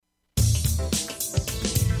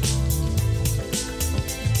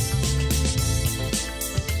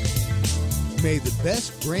May the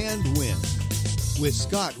best brand win with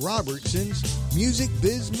Scott Robertson's Music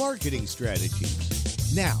Biz Marketing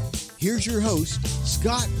Strategies. Now, here's your host,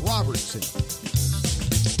 Scott Robertson.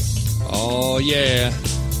 Oh, yeah.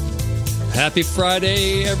 Happy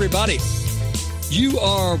Friday, everybody. You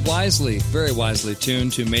are wisely, very wisely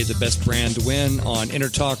tuned to May the Best Brand Win on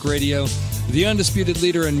Intertalk Radio, the undisputed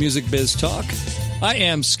leader in music biz talk. I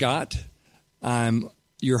am Scott. I'm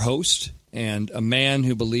your host and a man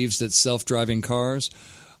who believes that self-driving cars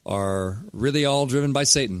are really all driven by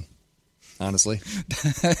Satan, honestly.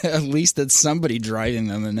 At least it's somebody driving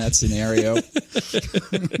them in that scenario.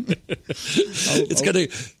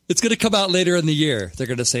 It's gonna come out later in the year. They're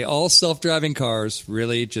gonna say all self-driving cars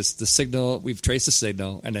really just the signal. We've traced the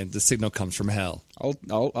signal, and then the signal comes from hell.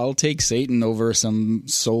 I'll take Satan over some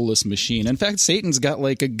soulless machine. In fact, Satan's got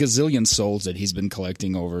like a gazillion souls that he's been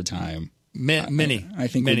collecting over time. Many. I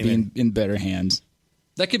think we'd be in better hands.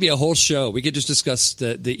 That could be a whole show. We could just discuss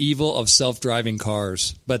the evil of self-driving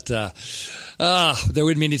cars. But there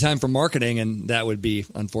wouldn't be any time for marketing, and that would be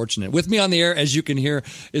unfortunate. With me on the air, as you can hear,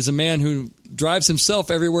 is a man who drives himself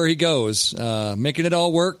everywhere he goes, making it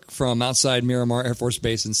all work from outside Miramar Air Force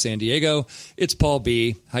Base in San Diego. It's Paul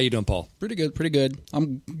B. How you doing, Paul? Pretty good.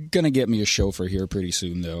 I'm going to get me a chauffeur here pretty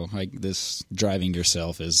soon, though. This driving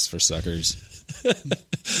yourself is for suckers.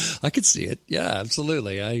 I could see it. Yeah,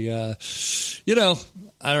 absolutely. I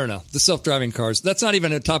don't know. The self-driving cars, that's not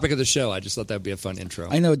even a topic of the show. I just thought that would be a fun intro.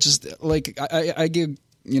 I know. Just like I give,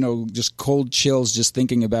 just cold chills just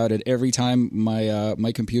thinking about it every time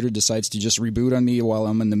my computer decides to just reboot on me while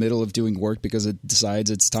I'm in the middle of doing work because it decides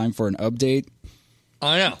it's time for an update.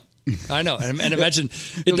 I know. And imagine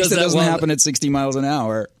it doesn't happen at 60 miles an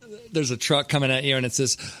hour. There's a truck coming at you and it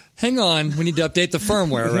says, hang on, we need to update the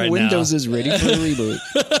firmware right Windows now. is ready for a reboot.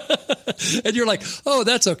 And you're like, oh,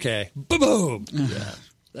 that's okay. Boom. Yeah,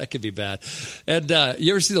 that could be bad. And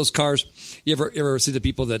you ever see those cars? You ever see the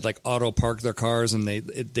people that like auto park their cars and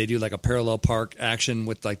they do like a parallel park action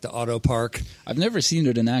with like the auto park? I've never seen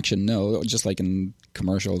it in action, no. Just like in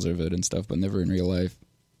commercials of it and stuff, but never in real life.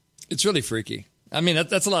 It's really freaky. I mean,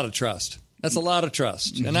 that's a lot of trust. That's a lot of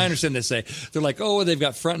trust. And I understand they're like, oh, they've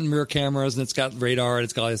got front and rear cameras and it's got radar and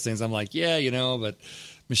it's got all these things. I'm like, yeah, but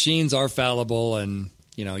machines are fallible and,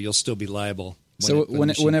 you'll still be liable.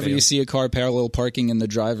 Whenever you see a car parallel parking and the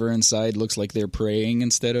driver inside looks like they're praying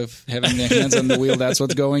instead of having their hands on the wheel, that's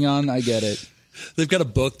what's going on. I get it. They've got a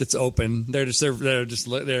book that's open.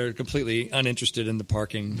 They're completely uninterested in the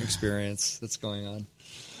parking experience that's going on.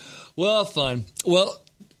 Well, fun. Well,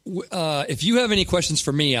 if you have any questions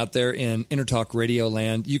for me out there in Intertalk Radio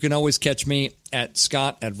land, you can always catch me at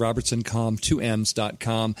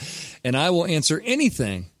scott@robertsoncom2ms.com, and I will answer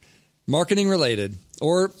anything marketing related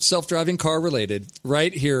or self-driving car related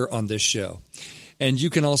right here on this show. And you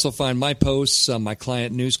can also find my posts, my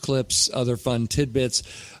client news clips, other fun tidbits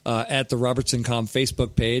at the Robertson Com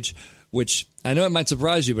Facebook page, which I know it might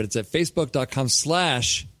surprise you, but it's at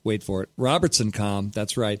facebook.com/ wait for it, RobertsonCom,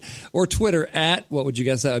 that's right. Or Twitter at, what would you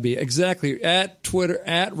guess that would be? Exactly, at Twitter,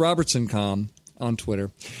 at RobertsonCom on Twitter.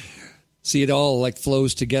 See, it all like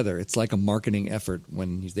flows together. It's like a marketing effort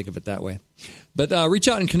when you think of it that way. But reach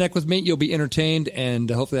out and connect with me. You'll be entertained, and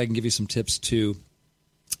hopefully I can give you some tips too.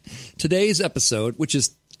 Today's episode, which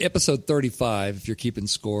is episode 35, if you're keeping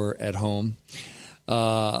score at home.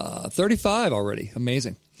 35 already.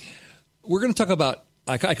 Amazing. We're going to talk about,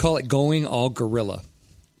 I call it going all guerrilla.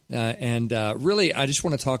 Really, I just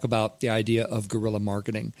want to talk about the idea of guerrilla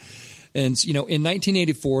marketing. And, in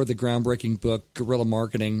 1984, the groundbreaking book, Guerrilla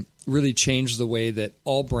Marketing, really changed the way that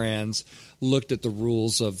all brands looked at the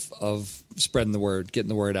rules of spreading the word, getting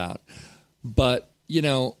the word out. But,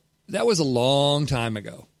 that was a long time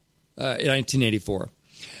ago, in 1984.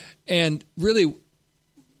 And really,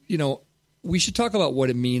 we should talk about what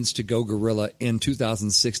it means to go guerrilla in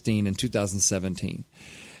 2016 and 2017.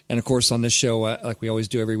 And, of course, on this show, like we always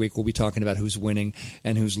do every week, we'll be talking about who's winning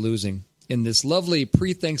and who's losing in this lovely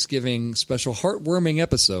pre-Thanksgiving special heartwarming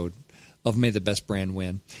episode of May the Best Brand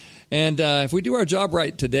Win. And if we do our job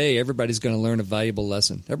right today, everybody's going to learn a valuable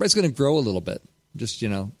lesson. Everybody's going to grow a little bit. Just,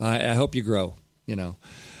 I hope you grow,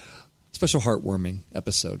 Special heartwarming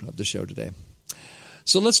episode of the show today.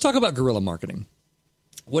 So let's talk about guerrilla marketing.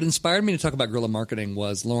 What inspired me to talk about guerrilla marketing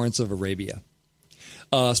was Lawrence of Arabia.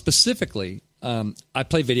 Specifically, I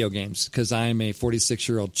play video games because I'm a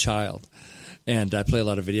 46-year-old child, and I play a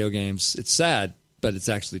lot of video games. It's sad, but it's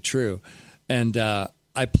actually true. And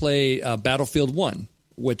I play Battlefield 1,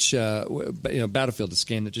 which Battlefield, this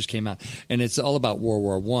game that just came out, and it's all about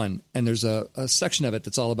World War I. And there's a section of it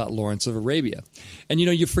that's all about Lawrence of Arabia. And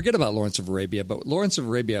you forget about Lawrence of Arabia, but Lawrence of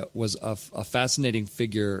Arabia was a fascinating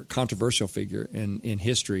figure, controversial figure in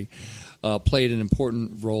history. Played an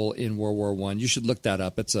important role in World War I. You should look that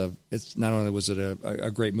up. It's not only was it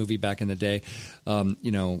a great movie back in the day,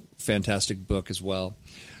 fantastic book as well.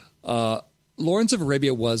 Lawrence of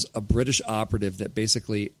Arabia was a British operative that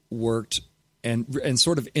basically worked and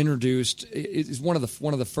sort of introduced. It's one of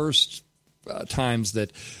the first times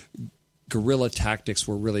that guerrilla tactics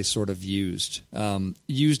were really sort of used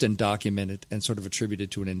and documented and sort of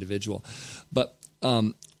attributed to an individual. But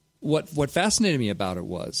what fascinated me about it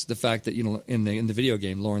was the fact that in the video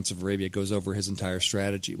game, Lawrence of Arabia goes over his entire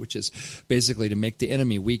strategy, which is basically to make the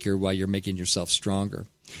enemy weaker while you're making yourself stronger,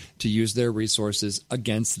 to use their resources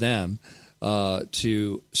against them,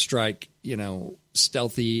 to strike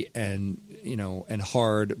stealthy and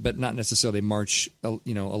hard, but not necessarily march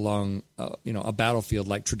along a battlefield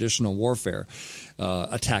like traditional warfare.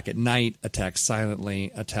 Attack at night, attack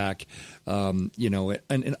silently, attack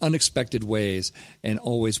in unexpected ways, and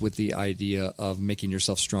always with the idea of making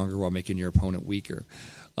yourself stronger while making your opponent weaker.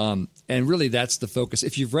 And really, that's the focus.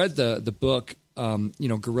 If you've read the book,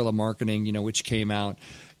 Guerrilla Marketing, which came out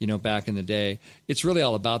back in the day, it's really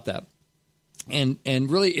all about that. And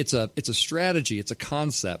really, it's a strategy, it's a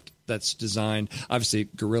concept that's designed. Obviously,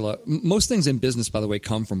 guerrilla. Most things in business, by the way,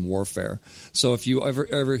 come from warfare. So if you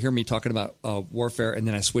ever hear me talking about warfare, and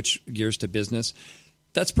then I switch gears to business,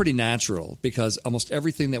 that's pretty natural, because almost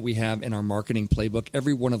everything that we have in our marketing playbook,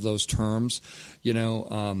 every one of those terms,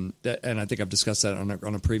 and I think I've discussed that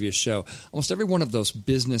on a previous show. Almost every one of those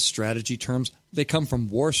business strategy terms, they come from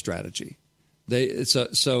war strategy.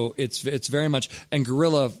 So it's very much, and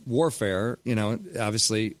guerrilla warfare.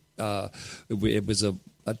 Obviously, it was a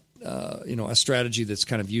strategy that's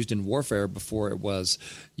kind of used in warfare before it was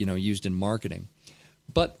used in marketing.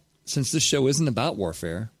 But since this show isn't about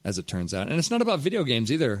warfare, as it turns out, and it's not about video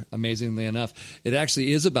games either, amazingly enough, it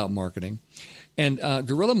actually is about marketing. And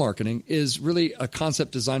guerrilla marketing is really a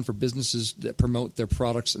concept designed for businesses that promote their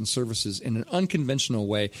products and services in an unconventional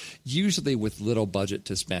way, usually with little budget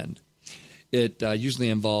to spend. It usually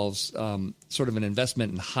involves sort of an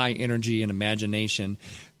investment in high energy and imagination,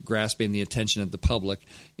 grasping the attention of the public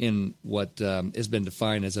in what has been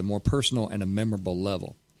defined as a more personal and a memorable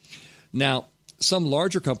level. Now, some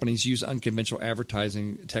larger companies use unconventional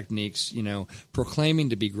advertising techniques, proclaiming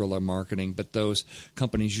to be guerrilla marketing, but those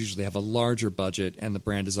companies usually have a larger budget and the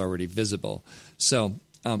brand is already visible. So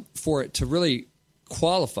for it to really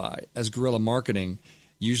qualify as guerrilla marketing,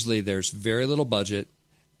 usually there's very little budget,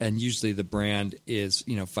 and usually the brand is,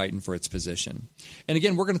 fighting for its position. And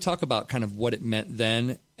again, we're going to talk about kind of what it meant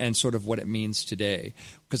then and sort of what it means today,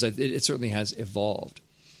 because it certainly has evolved.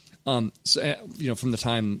 From the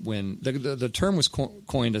time when the term was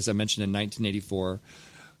coined, as I mentioned, in 1984,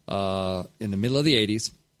 in the middle of the 80s,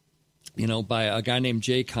 by a guy named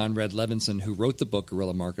J. Conrad Levinson, who wrote the book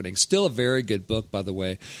Guerrilla Marketing. Still a very good book, by the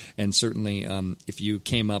way. And certainly, if you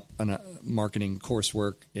came up on a marketing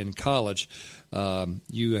coursework in college,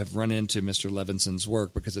 you have run into Mr. Levinson's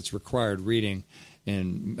work, because it's required reading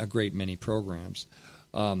in a great many programs.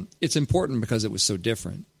 It's important because it was so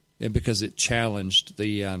different, and because it challenged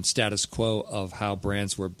the status quo of how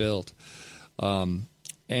brands were built. Obviously,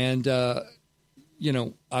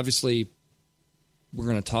 we're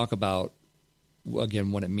going to talk about,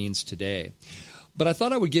 again, what it means today. But I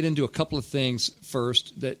thought I would get into a couple of things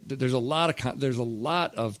first. That there's a lot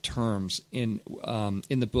of terms in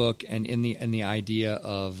the book and in the idea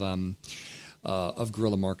of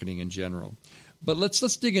guerrilla marketing in general. But let's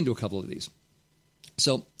dig into a couple of these.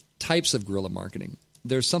 So, types of guerrilla marketing.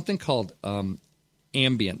 There's something called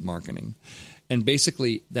ambient marketing, and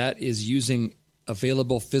basically that is using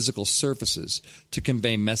available physical surfaces to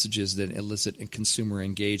convey messages that elicit consumer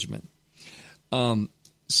engagement.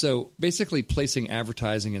 So basically placing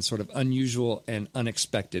advertising in sort of unusual and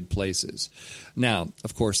unexpected places. Now,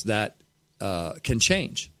 of course, that can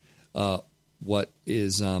change. What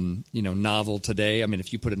is novel today? I mean,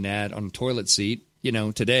 if you put an ad on a toilet seat,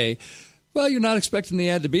 today, well, you're not expecting the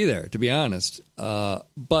ad to be there, to be honest.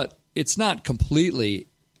 But it's not completely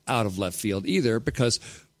out of left field either, because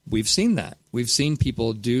we've seen that. We've seen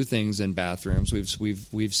people do things in bathrooms.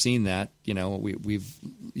 We've seen that. We've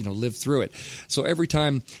lived through it. So every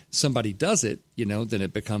time somebody does it, then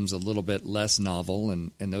it becomes a little bit less novel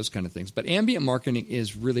and those kind of things. But ambient marketing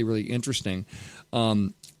is really, really interesting.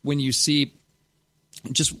 When you see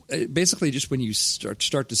just when you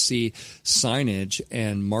start to see signage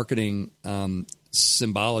and marketing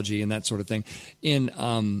symbology and that sort of thing in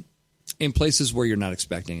in places where you're not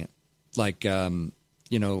expecting it, like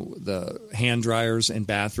the hand dryers in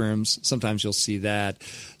bathrooms. Sometimes you'll see that.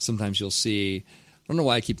 Sometimes you'll see. I don't know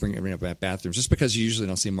why I keep bringing up about bathrooms, just because you usually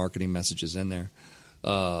don't see marketing messages in there,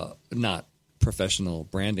 not professional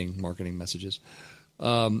branding marketing messages.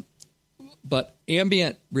 But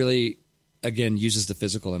ambient really, again, uses the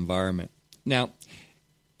physical environment. Now,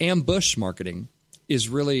 ambush marketing is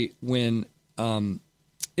really when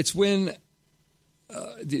it's when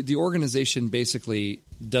the organization basically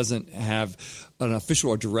doesn't have an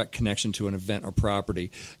official or direct connection to an event or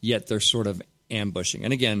property, yet they're sort of ambushing.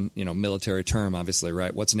 And again, military term, obviously,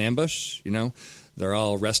 right? What's an ambush? They're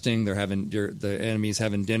all resting. They're the enemy's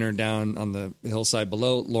having dinner down on the hillside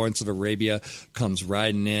below. Lawrence of Arabia comes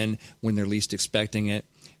riding in when they're least expecting it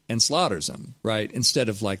and slaughters them, right? Instead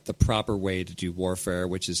of like the proper way to do warfare,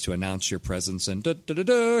 which is to announce your presence and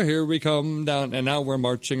here we come down, and now we're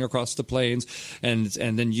marching across the plains, and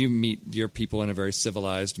then you meet your people in a very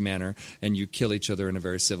civilized manner, and you kill each other in a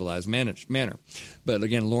very civilized manner. But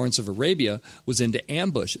again, Lawrence of Arabia was into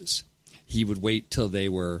ambushes. He would wait till they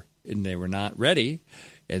were not ready,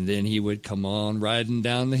 and then he would come on riding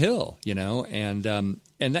down the hill,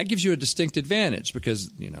 and that gives you a distinct advantage because,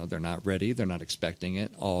 they're not ready, they're not expecting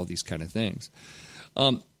it, all these kind of things.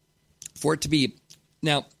 For it to be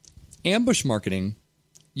now, ambush marketing,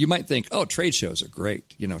 you might think, oh, trade shows are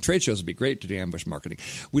great. Trade shows would be great to do ambush marketing.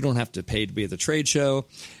 We don't have to pay to be at the trade show,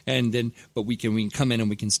 but we can come in and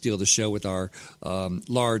we can steal the show with our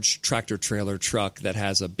large tractor trailer truck that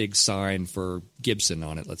has a big sign for Gibson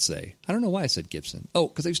on it. Let's say. I don't know why I said Gibson. Oh,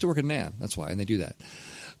 because I used to work at NAM. That's why, and they do that.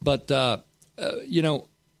 But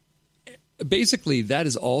basically, that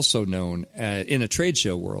is also known in a trade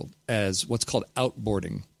show world as what's called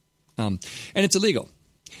outboarding, and it's illegal.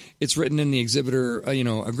 It's written in the exhibitor,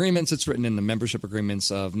 agreements. It's written in the membership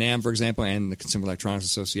agreements of NAM, for example, and the Consumer Electronics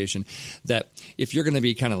Association, that if you're going to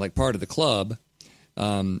be kind of like part of the club,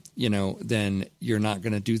 then you're not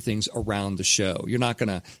going to do things around the show. You're not going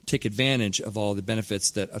to take advantage of all the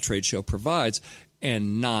benefits that a trade show provides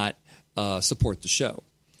and not support the show.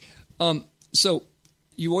 So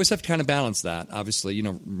you always have to kind of balance that. Obviously,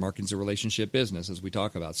 marketing's a relationship business, as we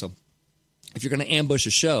talk about. So if you're going to ambush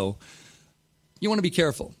a show, you want to be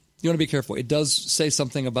careful. It does say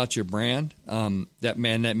something about your brand that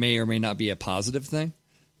may or may not be a positive thing,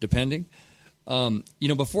 depending.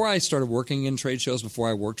 Before I started working in trade shows, before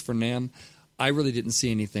I worked for NAM, I really didn't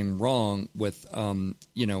see anything wrong with,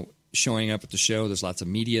 showing up at the show. There's lots of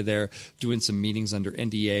media there, doing some meetings under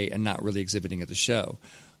NDA and not really exhibiting at the show.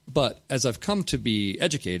 But as I've come to be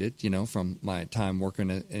educated, from my time working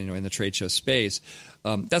in the trade show space,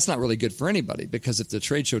 that's not really good for anybody, because if the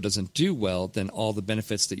trade show doesn't do well, then all the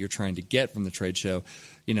benefits that you're trying to get from the trade show,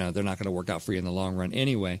 they're not going to work out for you in the long run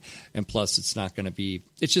anyway. And plus, it's not going to be.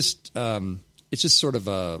 It's just sort of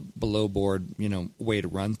a below board, way to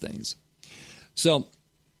run things. So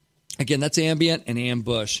again, that's ambient and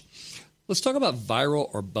ambush. Let's talk about viral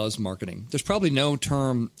or buzz marketing. There's probably no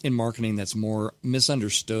term in marketing that's more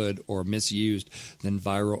misunderstood or misused than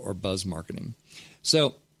viral or buzz marketing.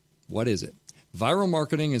 So what is it? Viral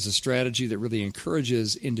marketing is a strategy that really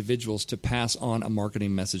encourages individuals to pass on a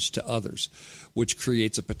marketing message to others, which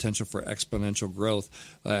creates a potential for exponential growth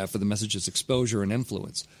for the message's exposure and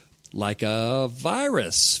influence. Like a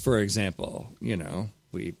virus, for example.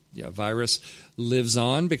 Virus lives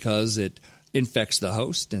on because it infects the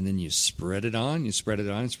host, and then you spread it on. It's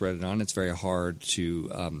very hard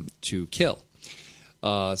to kill.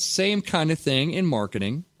 Same kind of thing in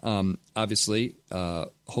marketing. Obviously,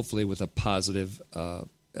 hopefully with a positive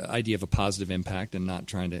idea of a positive impact and not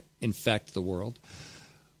trying to infect the world.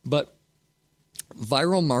 But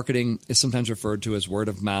viral marketing is sometimes referred to as word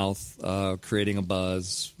of mouth, creating a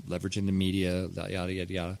buzz, leveraging the media, yada,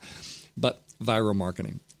 yada, yada. But viral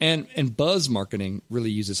marketing. And buzz marketing really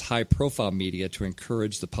uses high-profile media to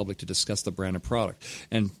encourage the public to discuss the brand and product.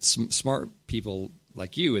 And smart people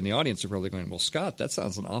like you in the audience are probably going, well, Scott, that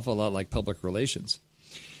sounds an awful lot like public relations.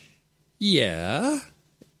 Yeah,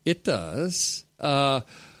 it does.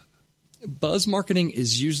 Buzz marketing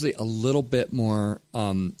is usually a little bit more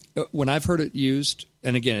when I've heard it used,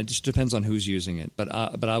 and again, it just depends on who's using it, but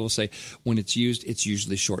I will say when it's used, it's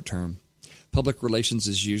usually short-term. Public relations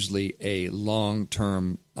is usually a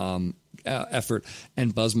long-term effort,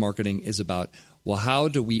 and buzz marketing is about, well, how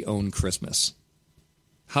do we own Christmas?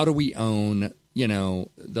 How do we own,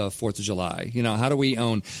 the 4th of July? How do we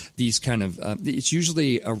own these kind of it's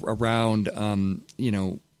usually around,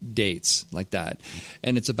 dates like that.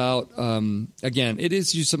 And it's about, again, it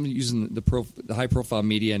is using the high-profile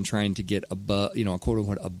media and trying to get a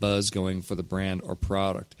quote-unquote, a buzz going for the brand or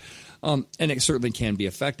product. And it certainly can be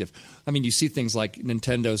effective. I mean, you see things like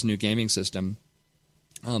Nintendo's new gaming system,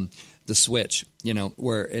 the Switch,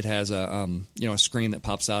 where it has a screen that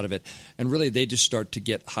pops out of it, and really they just start to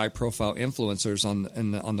get high-profile influencers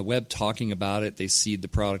on the web talking about it. They seed the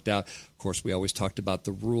product out. Of course, we always talked about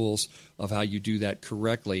the rules of how you do that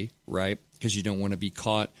correctly, right? Because you don't want to be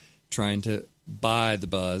caught trying to buy the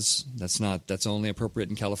buzz. That's only appropriate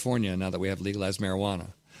in California now that we have legalized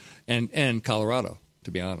marijuana, and Colorado,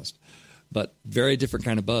 to be honest. But very different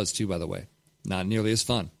kind of buzz too, by the way. Not nearly as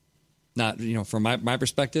fun. Not, from my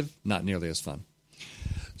perspective, not nearly as fun.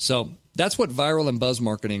 So that's what viral and buzz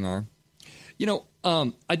marketing are. I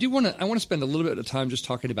want to spend a little bit of time just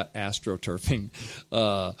talking about astroturfing,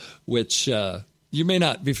 which you may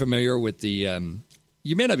not be familiar with the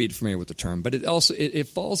term, but it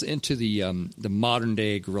falls into the modern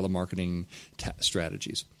day guerrilla marketing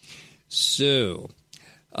strategies. So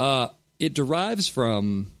it derives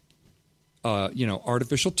from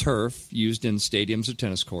artificial turf used in stadiums or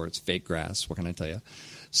tennis courts, fake grass. What can I tell you?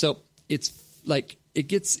 So it's like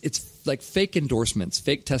fake endorsements,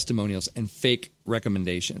 fake testimonials, and fake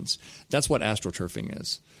recommendations. That's what astroturfing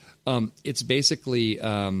is. It's basically,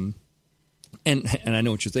 and I know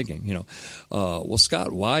what you're thinking. Well,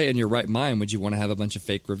 Scott, why in your right mind would you want to have a bunch of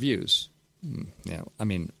fake reviews? I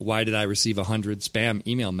mean, why did I receive 100 spam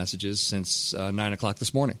email messages since 9 o'clock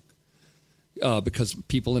this morning? Because some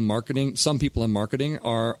people in marketing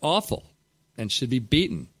are awful and should be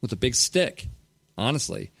beaten with a big stick,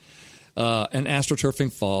 honestly. And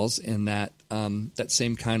astroturfing falls in that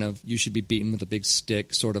same kind of you should be beaten with a big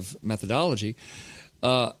stick sort of methodology.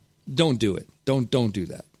 Don't do it. Don't do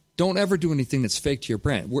that. Don't ever do anything that's fake to your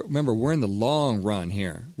brand. Remember, we're in the long run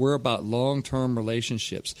here. We're about long-term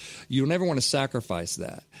relationships. You don't ever want to sacrifice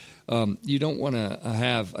that. You don't want to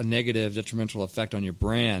have a negative, detrimental effect on your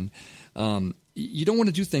brand. You don't want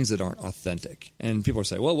to do things that aren't authentic. And people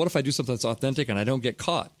say, well, what if I do something that's authentic and I don't get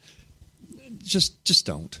caught? Just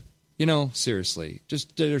don't. Seriously.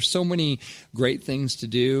 Just there's so many great things to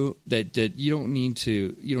do that you don't need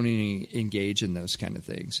to engage in those kind of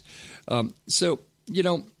things.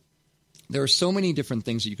 There are so many different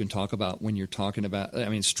things that you can talk about when you're talking about,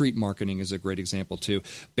 street marketing is a great example too.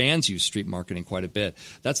 Bands use street marketing quite a bit.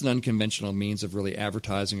 That's an unconventional means of really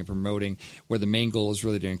advertising and promoting where the main goal is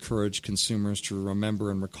really to encourage consumers to remember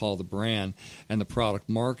and recall the brand and the product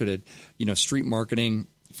marketed. Street marketing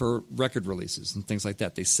for record releases and things like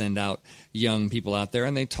that. They send out young people out there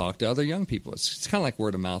and they talk to other young people. It's kind of like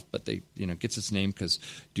word of mouth, but they, gets its name because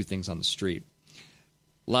do things on the street.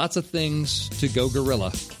 Lots of things to go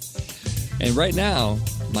guerrilla. And right now,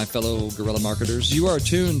 my fellow guerrilla marketers, you are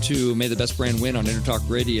tuned to May the Best Brand Win on Intertalk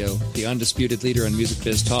Radio, the undisputed leader in music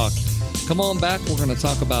biz talk. Come on back. We're going to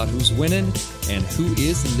talk about who's winning and who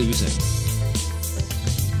is losing.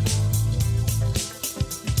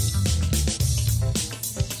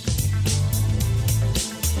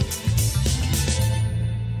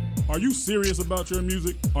 Are you serious about your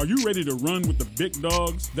music? Are you ready to run with the big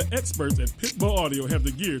dogs? The experts at Pitbull Audio have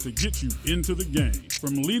the gear to get you into the game.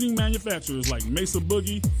 From leading manufacturers like Mesa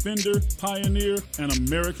Boogie, Fender, Pioneer, and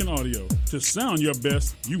American Audio. To sound your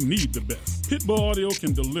best, you need the best. Pitbull Audio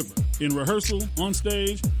can deliver in rehearsal, on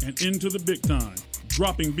stage, and into the big time.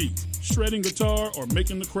 Dropping beats, shredding guitar, or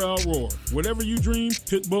making the crowd roar. Whatever you dream,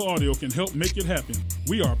 Pitbull Audio can help make it happen.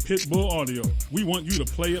 We are Pitbull Audio. We want you to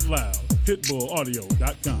play it loud.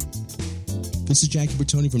 PitbullAudio.com. This is Jackie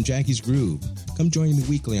Bertoni from Jackie's Groove. Come join me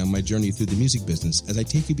weekly on my journey through the music business as I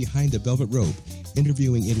take you behind the velvet rope,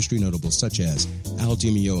 interviewing industry notables such as Al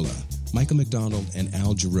Di Meola, Michael McDonald, and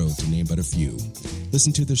Al Jarreau, to name but a few.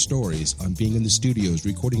 Listen to their stories on being in the studios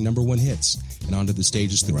recording #1 hits and onto the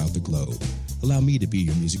stages throughout the globe. Allow me to be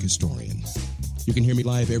your music historian. You can hear me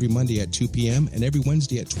live every Monday at 2 p.m. and every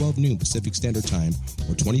Wednesday at 12 noon Pacific Standard Time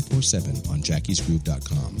or 24/7 on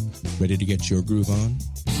jackiesgroove.com. Ready to get your groove on?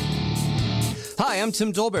 Hi, I'm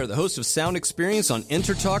Tim Dolbear, the host of Sound Experience on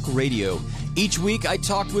Intertalk Radio. Each week, I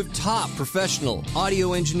talk with top professional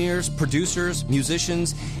audio engineers, producers,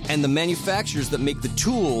 musicians, and the manufacturers that make the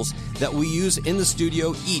tools that we use in the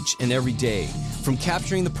studio each and every day. From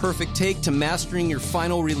capturing the perfect take to mastering your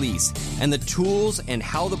final release, and the tools and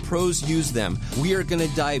how the pros use them, we are going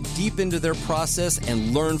to dive deep into their process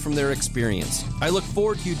and learn from their experience. I look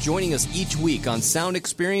forward to you joining us each week on Sound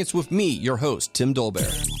Experience with me, your host, Tim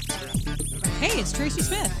Dolbear. Hey, it's Tracy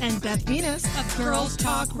Smith and Beth Venus of Girls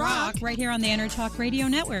Talk Rock right here on the EnterTalk Radio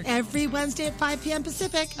Network. Every Wednesday at 5 p.m.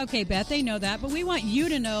 Pacific. Okay, Beth, they know that, but we want you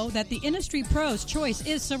to know that the industry pro's choice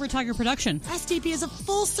is Silver Tiger Production. STP is a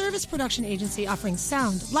full-service production agency offering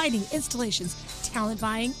sound, lighting, installations, talent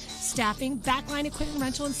buying, staffing, backline equipment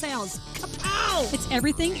rental, and sales. Kapow! It's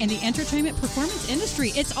everything in the entertainment performance industry.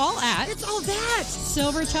 It's all that.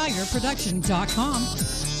 SilverTigerProduction.com.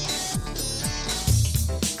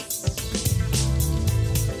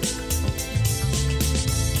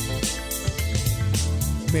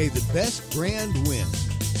 May the best brand win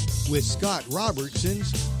with Scott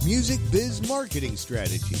Robertson's Music Biz Marketing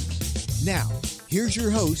Strategies. Now, here's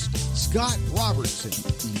your host, Scott Robertson.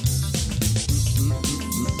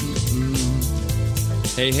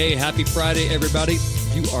 Hey, happy Friday, everybody.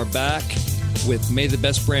 You are back with May the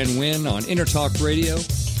Best Brand Win on EnterTalk Radio,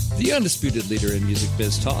 the undisputed leader in music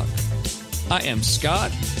biz talk. I am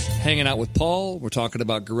Scott, hanging out with Paul. We're talking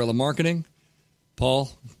about guerrilla marketing. Paul,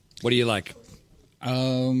 what do you like?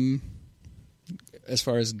 As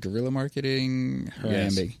far as guerrilla marketing,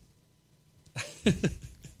 Harambe. Yes.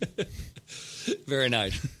 Very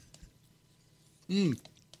nice.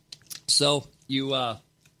 So, you are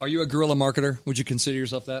you a guerrilla marketer? Would you consider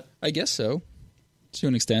yourself that? I guess so, to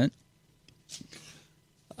an extent.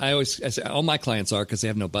 I say all my clients are because they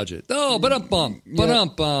have no budget. Oh, ba-dum-bum,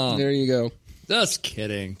 ba-dum-bum. There you go. Just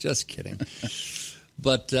kidding.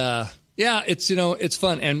 But yeah, it's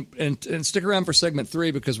fun, and stick around for segment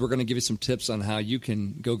 3 because we're going to give you some tips on how you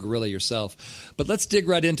can go guerrilla yourself. But let's dig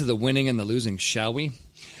right into the winning and the losing, shall we?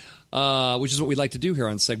 Which is what we like to do here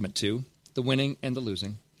on segment 2, the winning and the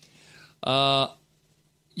losing. The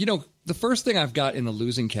first thing I've got in the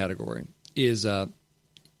losing category is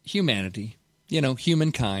humanity.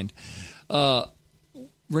 Humankind.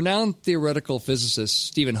 Renowned theoretical physicist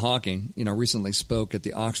Stephen Hawking, recently spoke at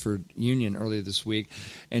the Oxford Union earlier this week,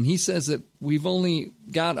 and he says that we've only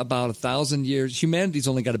got about 1,000 years. Humanity's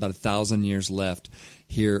only got about 1,000 years left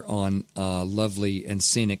here on lovely and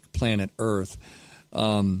scenic planet Earth,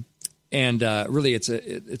 and really,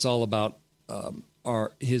 it's all about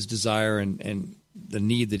his desire and the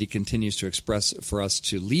need that he continues to express for us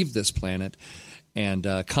to leave this planet and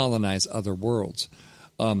colonize other worlds.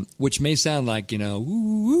 Which may sound like,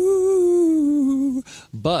 ooh,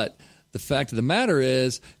 but the fact of the matter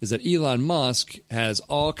is that Elon Musk has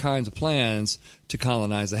all kinds of plans to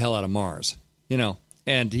colonize the hell out of Mars,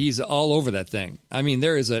 and he's all over that thing. I mean,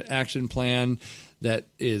 there is an action plan that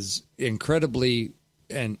is incredibly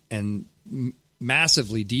and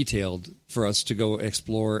massively detailed for us to go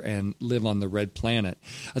explore and live on the red planet.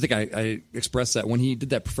 I think I expressed that when he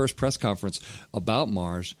did that first press conference about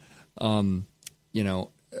Mars.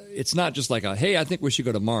 It's not just like hey, I think we should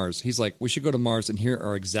go to Mars. He's like, we should go to Mars, and here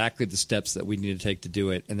are exactly the steps that we need to take to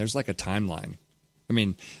do it. And there's like a timeline. I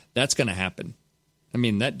mean, that's going to happen. I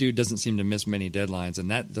mean, that dude doesn't seem to miss many deadlines,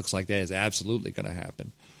 and that looks like that is absolutely going to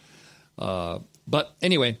happen. But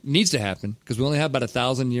anyway, needs to happen because we only have about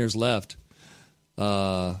 1,000 years left.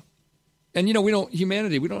 And we don't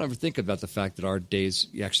ever think about the fact that our days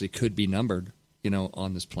actually could be numbered,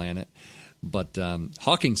 on this planet. But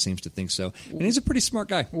Hawking seems to think so. And he's a pretty smart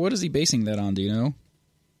guy. What is he basing that on, do you know?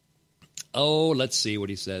 Oh, let's see what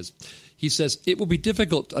he says. He says, it will be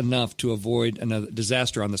difficult enough to avoid another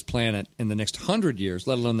disaster on this planet in the next 100 years,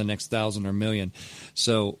 let alone the next 1,000 or million.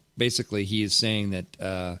 So basically he is saying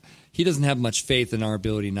that he doesn't have much faith in our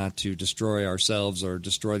ability not to destroy ourselves or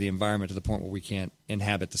destroy the environment to the point where we can't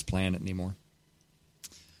inhabit this planet anymore.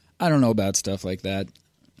 I don't know about stuff like that.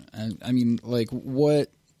 I mean, like what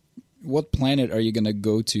planet are you going to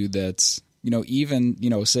go to that's,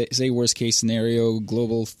 even, say worst case scenario,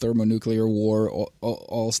 global thermonuclear war,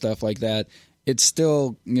 all stuff like that. It's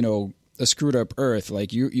still, a screwed up Earth.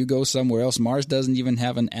 Like you go somewhere else. Mars doesn't even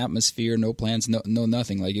have an atmosphere, no plants, no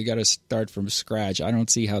nothing. Like you got to start from scratch. I don't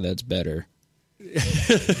see how that's better.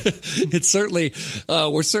 It's certainly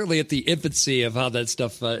we're certainly at the infancy of how that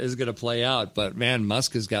stuff is going to play out. But man,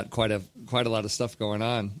 Musk has got quite a lot of stuff going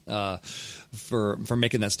on for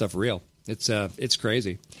making that stuff real. It's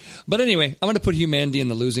crazy. But anyway, I'm going to put humanity in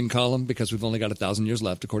the losing column because we've only got 1,000 years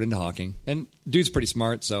left, according to Hawking. And dude's pretty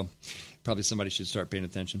smart, so probably somebody should start paying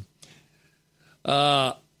attention.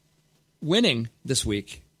 Winning this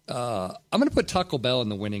week. I'm going to put Taco Bell in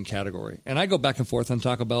the winning category. And I go back and forth on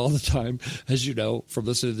Taco Bell all the time, as you know, from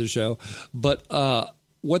listening to the show. But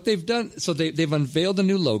what they've done, so they've unveiled a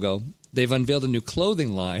new logo. They've unveiled a new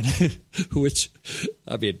clothing line, which,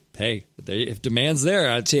 I mean, hey, if demand's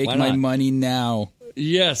there, I'd take my money now.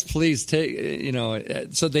 Yes, please take.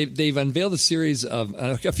 So they've unveiled a series of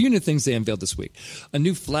a few new things they unveiled this week. A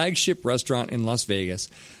new flagship restaurant in Las Vegas,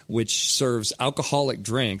 which serves alcoholic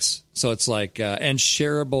drinks. So it's like, and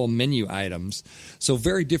shareable menu items. So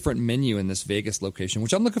very different menu in this Vegas location,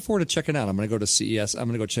 which I'm looking forward to checking out. I'm going to go to CES. I'm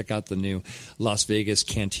going to go check out the new Las Vegas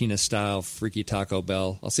Cantina-style Freaky Taco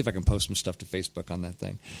Bell. I'll see if I can post some stuff to Facebook on that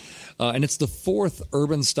thing. And it's the 4th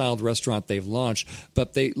urban-styled restaurant they've launched,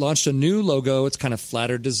 but they launched a new logo. It's kind of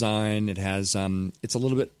flatter design. It has, it's a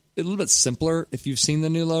little bit simpler. If you've seen the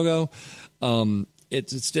new logo,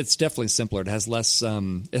 it's definitely simpler. It has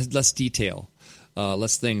less detail,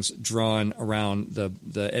 less things drawn around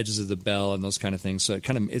the edges of the bell and those kind of things. So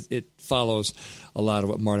it follows a lot of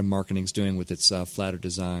what Martin Marketing is doing with its flatter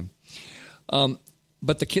design.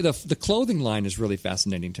 But the clothing line is really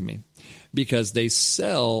fascinating to me because they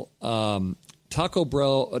sell Taco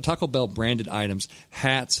Bell branded items,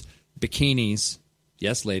 hats, bikinis.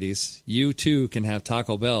 Yes, ladies, you too can have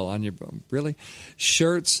Taco Bell on your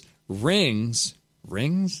shirts, rings,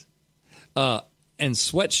 and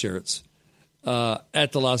sweatshirts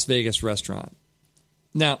at the Las Vegas restaurant.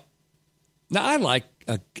 Now I like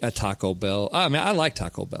a Taco Bell. I mean, I like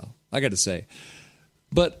Taco Bell, I got to say,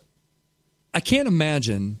 but I can't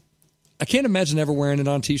imagine ever wearing it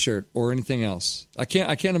on a T-shirt or anything else. I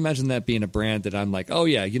can't imagine that being a brand that I'm like, oh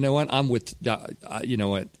yeah, you know what? I'm with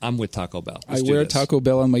Taco Bell. I wear Taco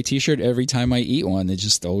Bell on my T-shirt every time I eat one. It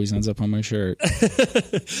just always ends up on my shirt.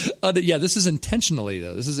 Yeah, this is intentionally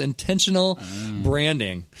though. This is intentional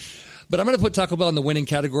branding. But I'm going to put Taco Bell in the winning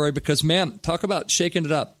category because, man, talk about shaking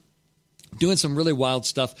it up. Doing some really wild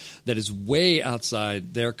stuff that is way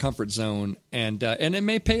outside their comfort zone, and it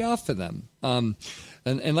may pay off for them. And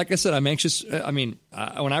like I said, I'm anxious. I mean,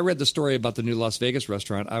 when I read the story about the new Las Vegas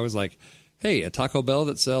restaurant, I was like, hey, a Taco Bell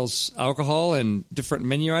that sells alcohol and different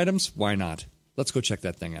menu items? Why not? Let's go check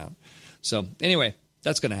that thing out. So anyway,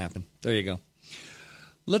 that's going to happen. There you go.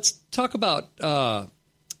 Let's talk about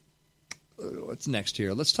what's next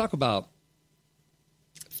here. Let's talk about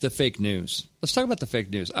the fake news. Let's talk about the fake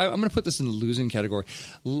news. I'm going to put this in the losing category.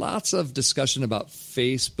 Lots of discussion about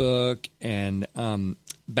Facebook and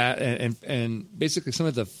basically some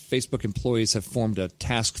of the Facebook employees have formed a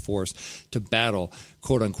task force to battle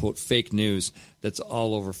quote unquote fake news that's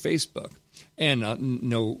all over Facebook. And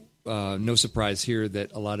no surprise here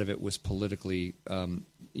that a lot of it was politically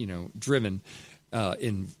driven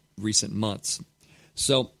in recent months.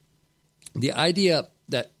 So the idea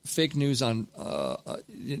that fake news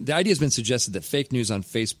the idea has been suggested that fake news on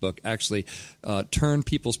Facebook actually turned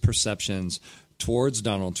people's perceptions towards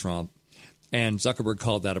Donald Trump, and Zuckerberg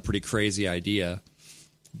called that a pretty crazy idea.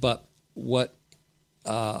 But what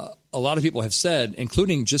a lot of people have said,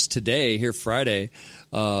 including just today, here Friday,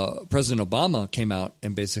 President Obama came out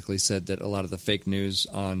and basically said that a lot of the fake news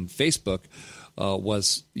on Facebook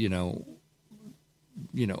was,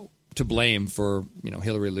 to blame for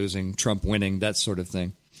Hillary losing, Trump winning, that sort of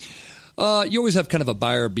thing. You always have kind of a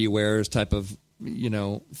buyer beware type of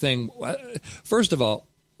thing. First of all,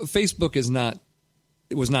 Facebook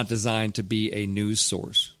was not designed to be a news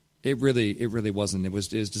source. It really wasn't. It was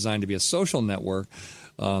designed to be a social network,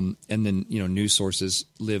 and then news sources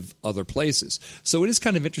live other places. So it is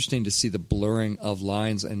kind of interesting to see the blurring of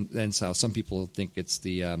lines, and how some people think it's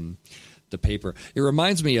the paper. It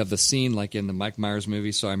reminds me of the scene like in the Mike Myers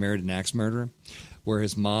movie, So I Married an Axe Murderer, where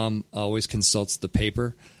his mom always consults the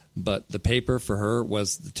paper, but the paper for her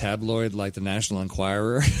was the tabloid, like the National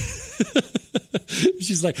Enquirer.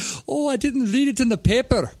 She's like, oh, I didn't read it in the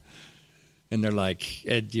paper. And they're like,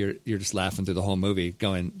 Ed, you're just laughing through the whole movie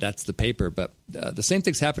going, that's the paper. But the same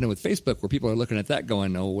thing's happening with Facebook, where people are looking at that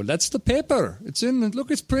going, oh, well, that's the paper. It's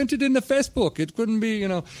printed in the Facebook. It couldn't be,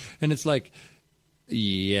 and it's like,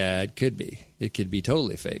 yeah, it could be. It could be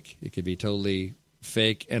totally fake. It could be totally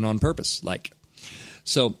fake and on purpose.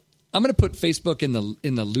 So I'm going to put Facebook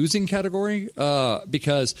in the losing category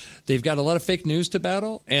because they've got a lot of fake news to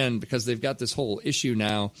battle, and because they've got this whole issue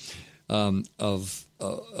now of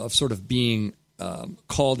sort of being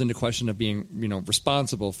called into question of being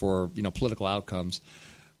responsible for political outcomes,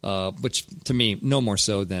 which to me no more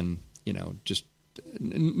so than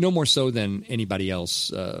anybody else,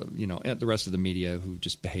 the rest of the media who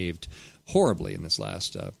just behaved horribly in this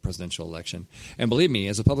last presidential election. And believe me,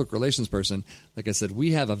 as a public relations person, like I said,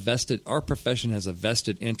 our profession has a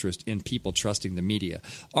vested interest in people trusting the media.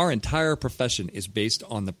 Our entire profession is based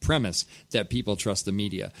on the premise that people trust the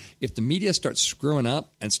media. If the media starts screwing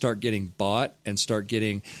up and start getting bought and start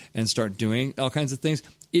doing all kinds of things,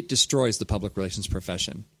 it destroys the public relations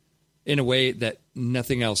profession in a way that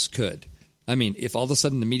nothing else could. I mean, if all of a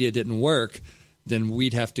sudden the media didn't work, then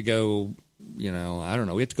we'd have to go, I don't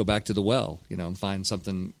know, we have to go back to the well, and find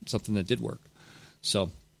something that did work.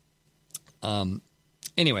 So,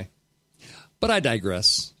 anyway, but I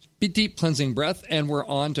digress. deep cleansing breath, and we're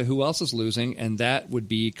on to who else is losing, and that would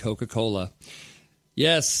be Coca-Cola.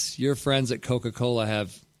 Yes, your friends at Coca-Cola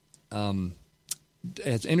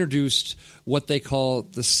has introduced what they call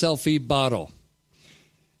the selfie bottle.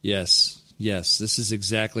 Yes, this is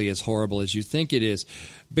exactly as horrible as you think it is.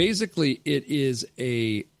 Basically, it is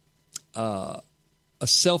a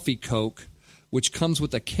selfie Coke, which comes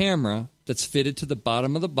with a camera that's fitted to the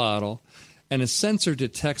bottom of the bottle, and a sensor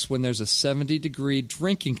detects when there's a 70-degree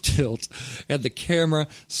drinking tilt, and the camera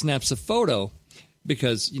snaps a photo,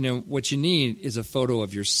 because, what you need is a photo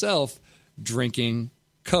of yourself drinking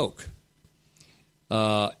Coke.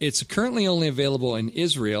 It's currently only available in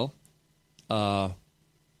Israel,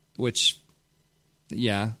 which,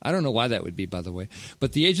 I don't know why that would be, by the way.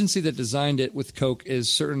 But the agency that designed it with Coke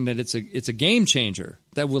is certain that it's a game changer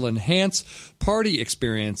that will enhance party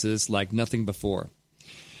experiences like nothing before.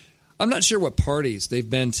 I'm not sure what parties they've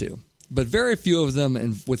been to, but very few of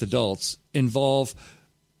them with adults involve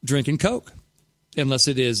drinking Coke, unless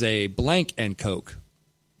it is a blank and Coke,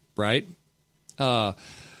 right? So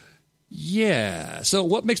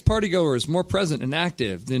what makes partygoers more present and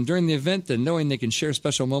active than during the event than knowing they can share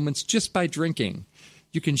special moments just by drinking?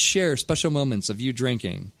 You can share special moments of you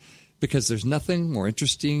drinking, because there's nothing more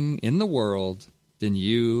interesting in the world than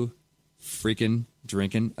you freaking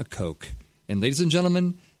drinking a Coke. And ladies and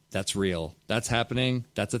gentlemen, that's real. That's happening.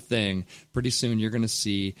 That's a thing. Pretty soon you're going to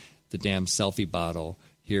see the damn selfie bottle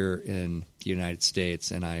here in the United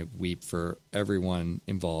States, and I weep for everyone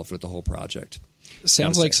involved with the whole project.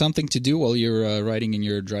 Sounds like something to do while you're riding in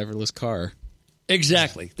your driverless car.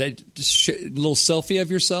 Exactly. That little selfie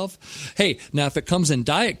of yourself. Hey, now if it comes in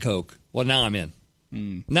Diet Coke, well, now I'm in.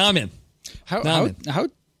 Now I'm in. How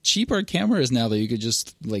cheap are cameras now that you could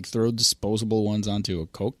just throw disposable ones onto a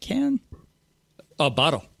Coke can? A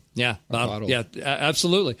bottle. Yeah, bottle. Yeah,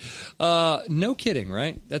 absolutely. No kidding,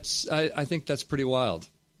 right? I think that's pretty wild.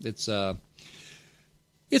 It's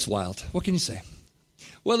wild. What can you say?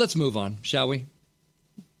 Well, let's move on, shall we?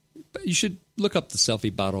 You should look up the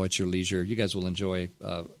selfie bottle at your leisure. You guys will enjoy,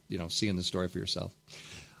 seeing the story for yourself.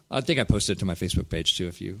 I think I posted it to my Facebook page too,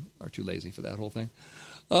 if you are too lazy for that whole thing.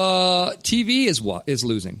 TV is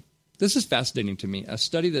losing. This is fascinating to me. A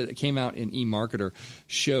study that came out in eMarketer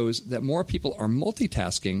shows that more people are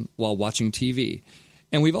multitasking while watching TV.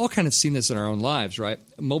 And we've all kind of seen this in our own lives, right?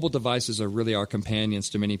 Mobile devices are really our companions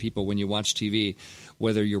to many people when you watch TV,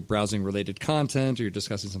 whether you're browsing related content or you're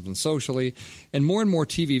discussing something socially. And more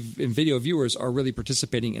TV and video viewers are really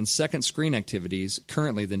participating in second screen activities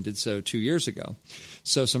currently than did so 2 years ago.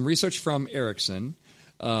 So some research from Ericsson,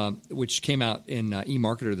 which came out in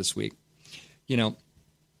eMarketer this week,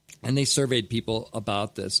 and they surveyed people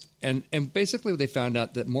about this. And basically they found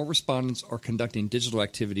out that more respondents are conducting digital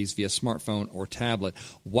activities via smartphone or tablet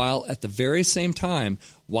while at the very same time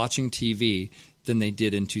watching TV than they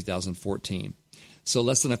did in 2014. So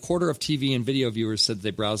less than a quarter of TV and video viewers said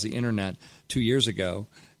they browsed the internet 2 years ago.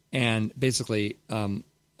 And basically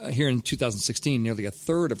here in 2016, nearly a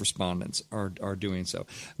third of respondents are doing so.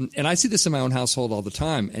 And I see this in my own household all the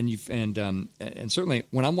time. And certainly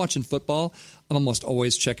when I'm watching football, I'm almost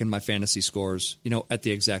always checking my fantasy scores, at the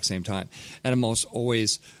exact same time. And I'm almost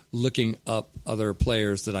always looking up other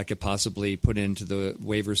players that I could possibly put into the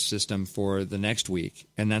waiver system for the next week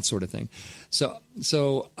and that sort of thing.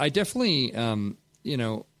 So I definitely, am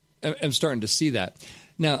starting to see that.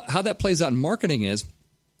 Now, how that plays out in marketing is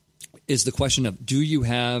the question of, do you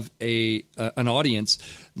have an audience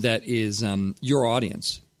that is your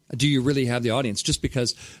audience? Do you really have the audience? Just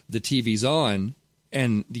because the TV's on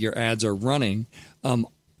and your ads are running,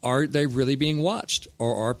 are they really being watched?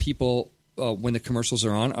 Or are people, when the commercials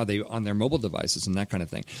are on, are they on their mobile devices and that kind of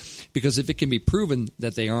thing? Because if it can be proven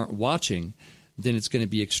that they aren't watching, then it's going to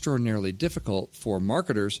be extraordinarily difficult for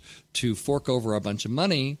marketers to fork over a bunch of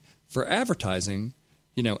money for advertising,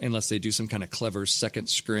 unless they do some kind of clever second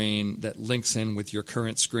screen that links in with your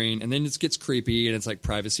current screen. And then it gets creepy and it's like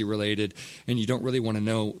privacy related. And you don't really want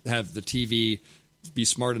to have the TV be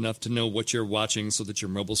smart enough to know what you're watching so that your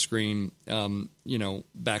mobile screen,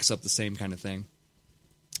 backs up the same kind of thing.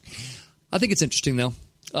 I think it's interesting, though.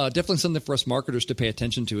 Definitely something for us marketers to pay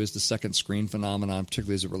attention to is the second screen phenomenon,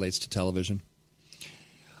 particularly as it relates to television.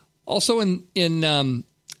 Also in the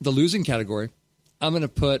losing category, I'm going to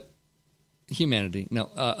put humanity.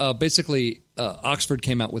 No, basically, Oxford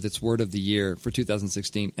came out with its word of the year for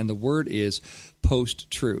 2016, and the word is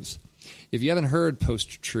post-truth. If you haven't heard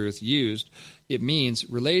post-truth used, it means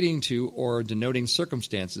relating to or denoting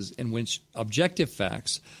circumstances in which objective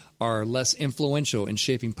facts are less influential in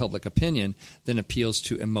shaping public opinion than appeals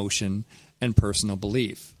to emotion and personal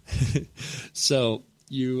belief. So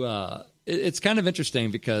it's kind of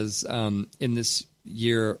interesting because in this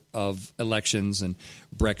year of elections and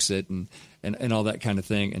Brexit and all that kind of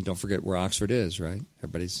thing, and don't forget where Oxford is, right?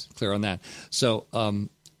 Everybody's clear on that. So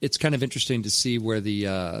it's kind of interesting to see where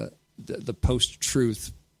the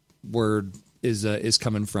post-truth word is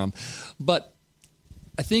coming from. But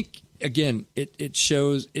I think, again, it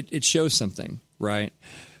shows something, right?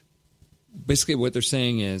 Basically what they're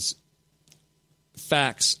saying is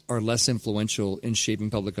facts are less influential in shaping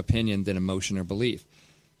public opinion than emotion or belief.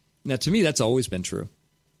 Now, to me, that's always been true.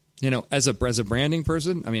 You know, as a branding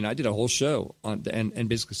person, I mean, I did a whole show on and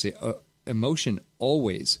basically say emotion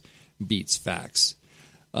always beats facts.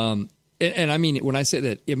 And I mean, when I say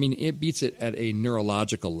that, I mean, it beats it at a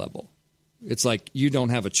neurological level. It's like you don't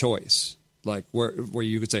have a choice. Like where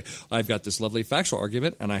you could say, I've got this lovely factual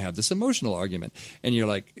argument and I have this emotional argument. And you're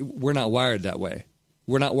like, we're not wired that way.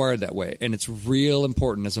 We're not wired that way. And it's real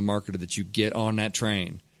important as a marketer that you get on that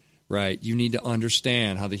train, right? You need to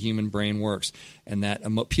understand how the human brain works. And that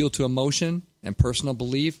appeal to emotion and personal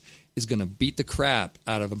belief is going to beat the crap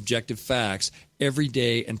out of objective facts every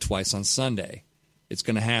day and twice on Sunday. It's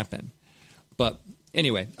going to happen. But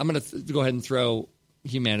anyway, I'm going to go ahead and throw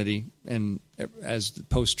humanity and as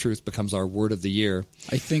post-truth becomes our word of the year.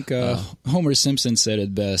 I think Homer Simpson said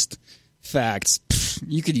it best. Facts. Pfft,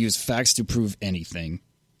 you could use facts to prove anything.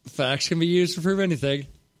 Facts can be used to prove anything.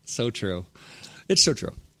 So true. It's so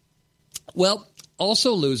true. Well,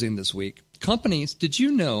 also losing this week, companies, did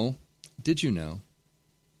you know,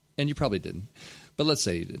 and you probably didn't, but let's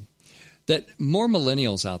say you did, that more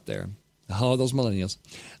millennials out there, those millennials,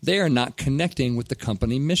 they are not connecting with the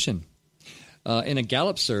company mission. In a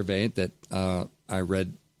Gallup survey that I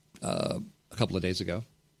read a couple of days ago,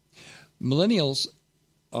 millennials,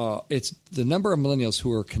 it's the number of millennials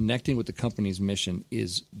who are connecting with the company's mission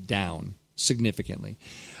is down significantly.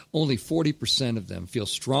 Only 40% of them feel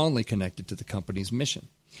strongly connected to the company's mission.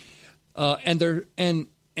 And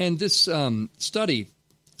this study,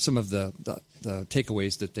 some of the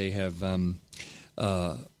takeaways that they have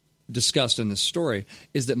discussed in this story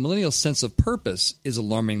is that millennials' sense of purpose is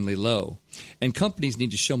alarmingly low, and companies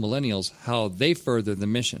need to show millennials how they further the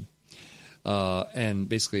mission, and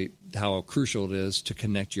basically how crucial it is to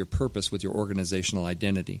connect your purpose with your organizational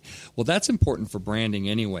identity. Well, that's important for branding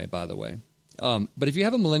anyway, by the way. But if you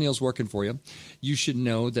have a millennials working for you, you should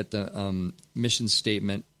know that the mission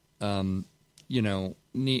statement,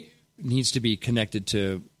 needs to be connected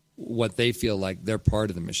to what they feel like their part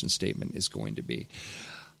of the mission statement is going to be.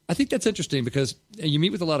 I think that's interesting because you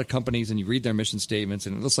meet with a lot of companies and you read their mission statements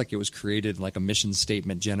and it looks like it was created like a mission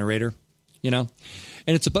statement generator, and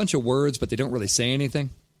it's a bunch of words, but they don't really say anything.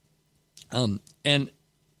 And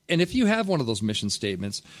if you have one of those mission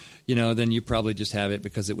statements, then you probably just have it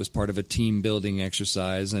because it was part of a team building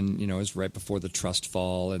exercise, and it was right before the trust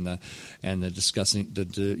fall and the discussing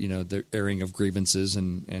the airing of grievances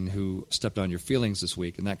and who stepped on your feelings this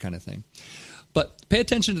week and that kind of thing. But pay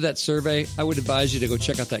attention to that survey. I would advise you to go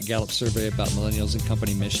check out that Gallup survey about millennials and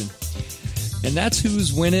company mission. And that's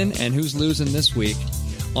who's winning and who's losing this week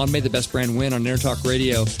on May the Best Brand Win on InterTalk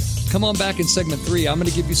Radio. Come on back in segment 3. I'm going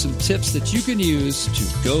to give you some tips that you can use to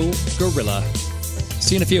go guerrilla.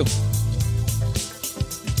 See you in a few.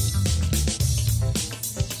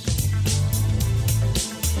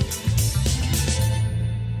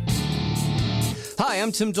 Hi,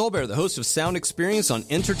 I'm Tim Dolbear, the host of Sound Experience on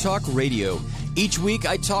InterTalk Radio. Each week,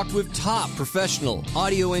 I talk with top professional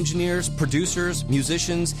audio engineers, producers,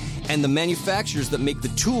 musicians, and the manufacturers that make the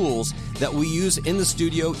tools that we use in the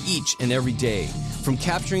studio each and every day. From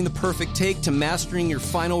capturing the perfect take to mastering your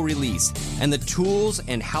final release, and the tools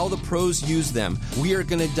and how the pros use them, we are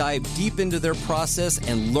going to dive deep into their process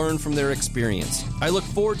and learn from their experience. I look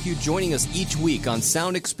forward to you joining us each week on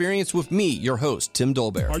Sound Experience with me, your host, Tim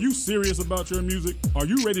Dolbear. Are you serious about your music? Are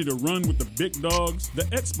you ready to run with the big dogs? The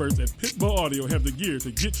experts at Pitbull Audio have the gear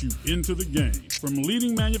to get you into the game. From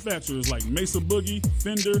leading manufacturers like Mesa Boogie,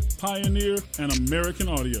 Fender, Pioneer, and American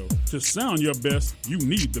Audio. To sound your best, you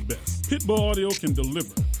need the best. Pitbull Audio can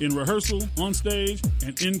deliver in rehearsal, on stage,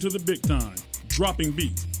 and into the big time. Dropping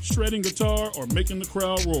beats, shredding guitar, or making the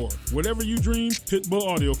crowd roar. Whatever you dream, Pitbull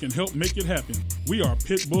Audio can help make it happen. We are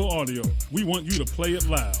Pitbull Audio. We want you to play it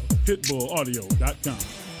loud. PitbullAudio.com.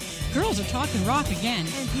 Girls are talking rock again.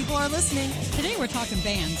 And people are listening. Today we're talking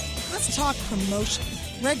bands. Let's talk promotion.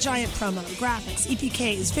 Red Giant Promo, graphics,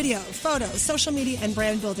 EPKs, video, photos, social media, and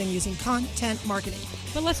brand building using content marketing.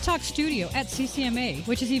 But let's talk studio at CCMA,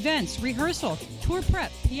 which is events, rehearsal, tour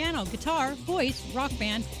prep, piano, guitar, voice, rock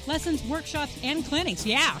band, lessons, workshops, and clinics.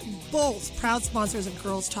 Yeah! Both proud sponsors of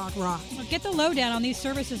Girls Talk Rock. Well, get the lowdown on these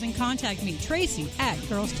services and contact me, Tracy, at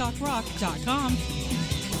girlstalkrock.com.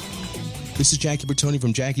 This is Jackie Bertoni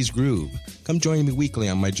from Jackie's Groove. Come join me weekly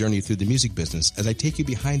on my journey through the music business as I take you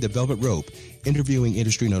behind the velvet rope, interviewing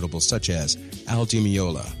industry notables such as Al Di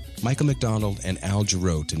Meola, Michael McDonald, and Al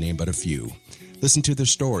Jarreau, to name but a few. Listen to their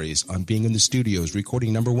stories on being in the studios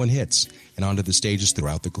recording #1 hits and onto the stages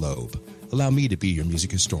throughout the globe. Allow me to be your music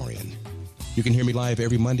historian. You can hear me live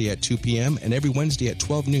every Monday at 2 p.m. and every Wednesday at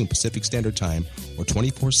 12 noon Pacific Standard Time or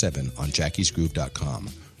 24/7 on jackiesgroove.com.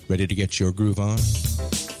 Ready to get your groove on?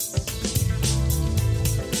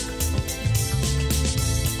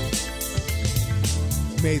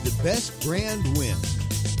 May the best brand win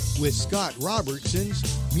with Scott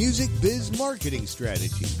Robertson's Music Biz Marketing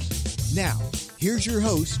Strategies. Now, here's your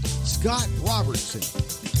host, Scott Robertson.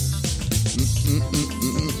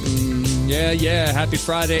 Yeah. Happy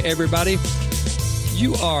Friday, everybody.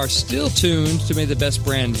 You are still tuned to May the Best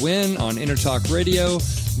Brand Win on Intertalk Radio,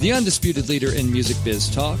 the undisputed leader in music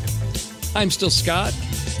biz talk. I'm still Scott.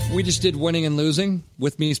 We just did Winning and Losing.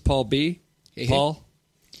 With me is Paul B. Hey, Paul,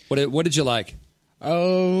 what did you like?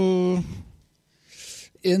 Oh,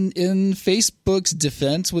 in Facebook's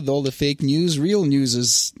defense with all the fake news, real news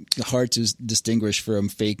is hard to distinguish from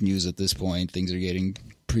fake news at this point. Things are getting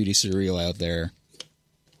pretty surreal out there.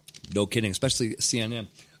 No kidding, especially CNN.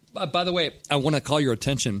 By the way, I want to call your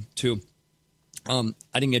attention to, I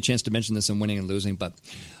didn't get a chance to mention this in Winning and Losing, but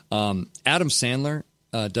Adam Sandler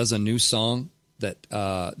does a new song that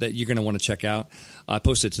you're going to want to check out. I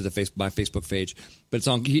posted it to my Facebook page, but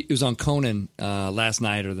it was on Conan last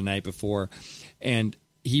night or the night before, and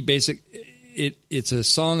it's a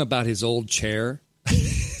song about his old chair,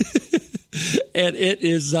 and it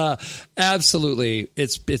is absolutely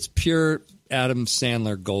it's pure Adam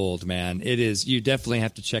Sandler gold, man. It is. You definitely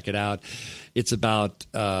have to check it out. It's about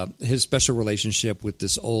his special relationship with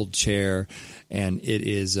this old chair, and it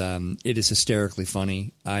is hysterically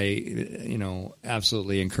funny. I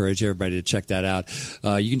absolutely encourage everybody to check that out.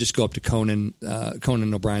 You can just go up to Conan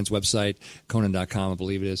O'Brien's website, Conan.com, I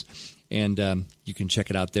believe it is, and you can check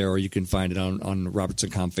it out there, or you can find it on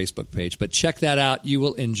Robertson.com Facebook page. But check that out. You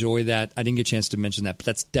will enjoy that. I didn't get a chance to mention that, but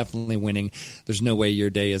that's definitely winning. There's no way your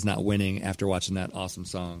day is not winning after watching that awesome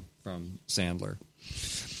song from Sandler.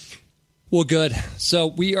 Well, good. So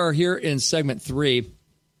we are here in segment 3,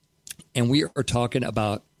 and we are talking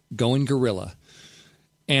about going guerrilla.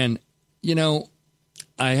 And,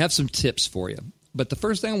 I have some tips for you. But the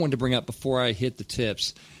first thing I wanted to bring up before I hit the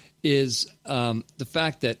tips is the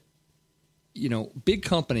fact that, big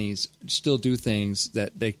companies still do things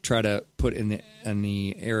that they try to put in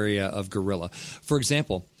the area of guerrilla. For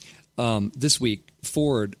example, this week,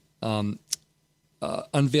 Ford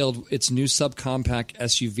unveiled its new subcompact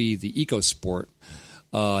SUV, the EcoSport,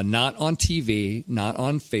 not on TV, not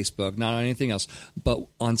on Facebook, not on anything else, but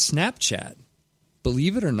on Snapchat.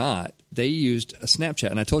 Believe it or not, they used a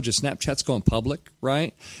Snapchat. And I told you, Snapchat's going public,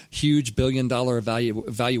 right? Huge $1 billion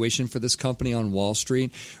valuation for this company on Wall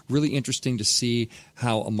Street. Really interesting to see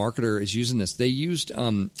how a marketer is using this. They used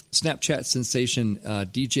Snapchat sensation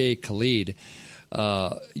DJ Khaled,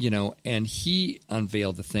 and he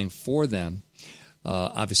unveiled the thing for them.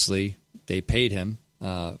 Obviously, they paid him.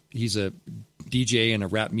 He's a DJ and a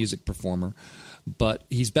rap music performer, but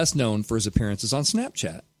he's best known for his appearances on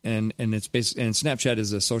Snapchat. And it's and Snapchat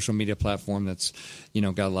is a social media platform that's,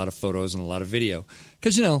 got a lot of photos and a lot of video.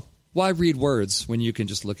 Because, why read words when you can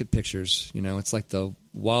just look at pictures? It's like the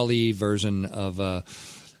WALL-E version of,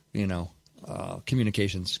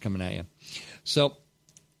 communications coming at you. So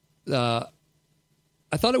I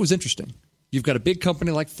thought it was interesting. You've got a big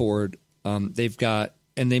company like Ford. They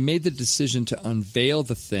made the decision to unveil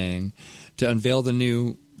the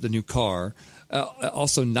new car.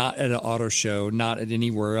 Also not at an auto show, not at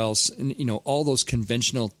anywhere else, and, all those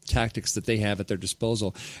conventional tactics that they have at their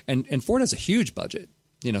disposal. And Ford has a huge budget,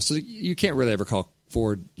 so you can't really ever call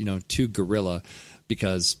Ford, too guerrilla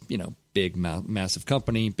because, big, massive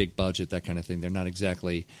company, big budget, that kind of thing. They're not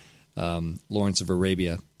exactly Lawrence of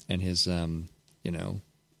Arabia and his, and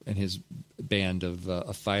his band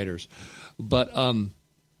of fighters. But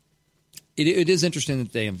it is interesting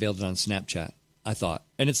that they unveiled it on Snapchat, I thought.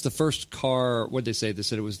 And it's the first car, what did they say? They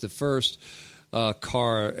said it was the first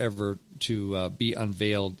car ever to be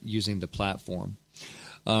unveiled using the platform.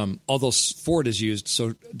 Although Ford has used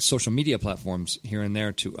social media platforms here and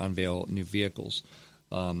there to unveil new vehicles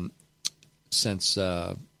since,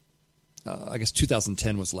 I guess,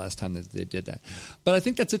 2010 was the last time that they did that. But I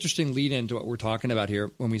think that's interesting lead into what we're talking about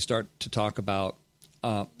here when we start to talk about,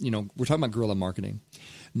 we're talking about guerrilla marketing,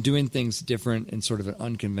 doing things different in sort of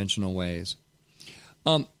unconventional ways.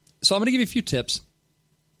 So I'm going to give you a few tips,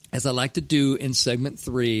 as I like to do in segment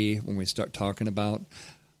 3 when we start talking about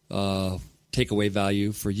takeaway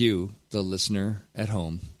value for you, the listener at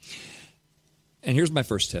home. And here's my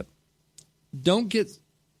first tip. Don't get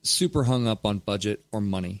super hung up on budget or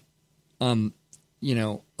money. A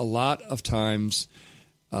lot of times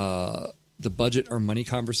the budget or money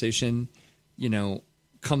conversation,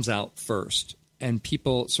 comes out first. And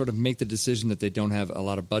people sort of make the decision that they don't have a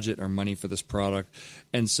lot of budget or money for this product.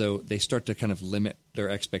 And so they start to kind of limit their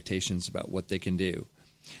expectations about what they can do.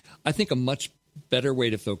 I think a much better way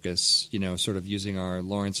to focus, sort of using our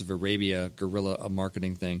Lawrence of Arabia guerrilla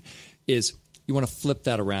marketing thing, is you want to flip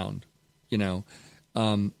that around.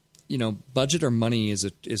 Budget or money is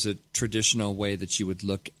a traditional way that you would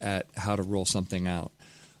look at how to roll something out.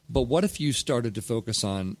 But what if you started to focus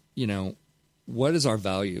on, what is our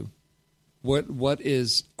value? What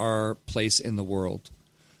is our place in the world?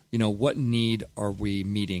 What need are we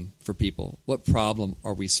meeting for people? What problem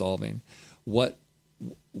are we solving?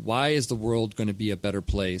 Why is the world going to be a better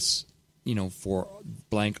place, for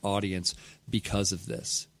blank audience because of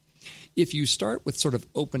this? If you start with sort of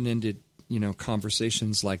open-ended,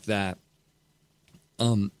 conversations like that,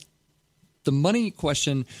 the money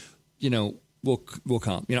question, will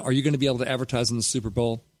come. Are you going to be able to advertise in the Super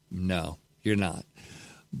Bowl? No, you're not.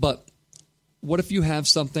 But what if you have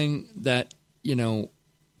something that,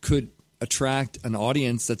 could attract an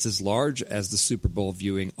audience that's as large as the Super Bowl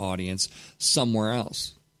viewing audience somewhere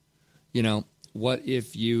else? What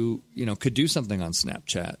if you, could do something on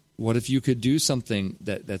Snapchat? What if you could do something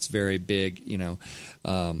that's very big, in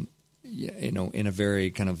a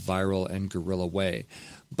very kind of viral and guerrilla way?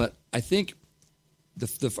 But I think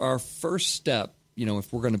our first step,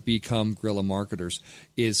 if we're going to become guerrilla marketers,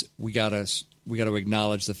 is we got to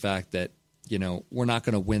acknowledge the fact that, we're not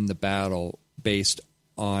going to win the battle based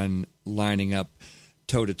on lining up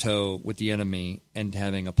toe to toe with the enemy and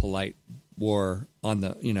having a polite war on the,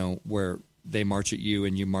 where they march at you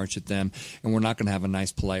and you march at them. And we're not going to have a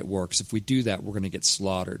nice polite war, because if we do that, we're going to get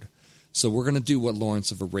slaughtered. So we're going to do what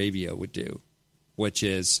Lawrence of Arabia would do, which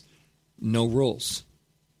is no rules.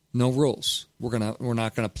 No rules. We're not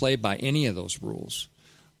going to play by any of those rules.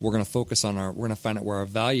 We're going to focus on we're going to find out where our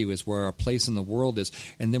value is, where our place in the world is,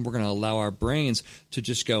 and then we're going to allow our brains to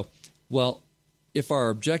just go, well, if our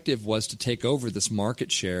objective was to take over this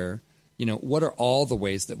market share, what are all the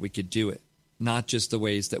ways that we could do it? Not just the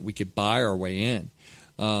ways that we could buy our way in.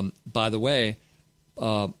 By the way,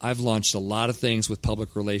 I've launched a lot of things with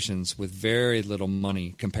public relations with very little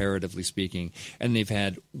money, comparatively speaking, and they've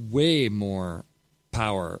had way more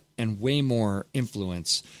power and way more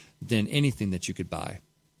influence than anything that you could buy.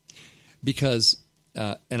 Because,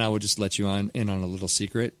 and I would just let you in on a little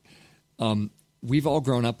secret, we've all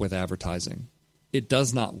grown up with advertising. It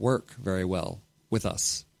does not work very well with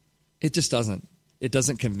us. It just doesn't. It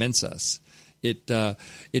doesn't convince us. It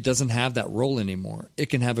doesn't have that role anymore. It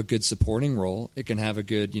can have a good supporting role. It can have a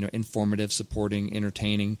good, informative, supporting,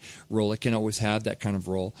 entertaining role. It can always have that kind of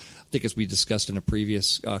role. I think, as we discussed in a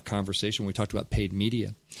previous conversation, we talked about paid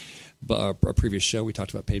media. But a previous show, we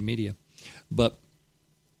talked about paid media. But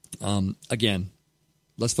again,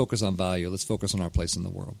 let's focus on value. Let's focus on our place in the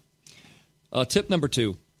world. Tip number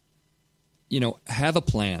 2, have a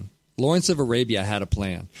plan. Lawrence of Arabia had a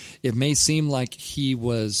plan. It may seem like he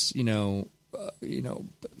was,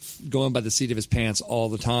 going by the seat of his pants all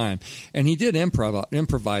the time. And he did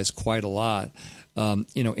improvise quite a lot,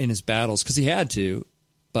 in his battles, because he had to,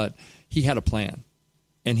 but he had a plan.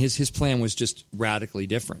 And his plan was just radically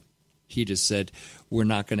different. He just said, we're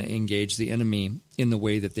not going to engage the enemy in the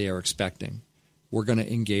way that they are expecting. We're going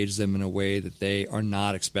to engage them in a way that they are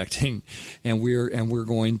not expecting. And we're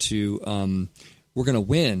going to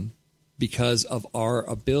win because of our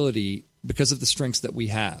ability, because of the strengths that we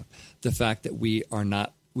have. The fact that we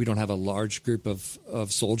don't have a large group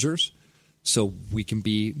of soldiers, so we can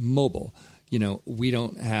be mobile. We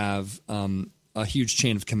don't have a huge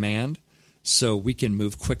chain of command, so we can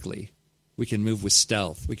move quickly. We can move with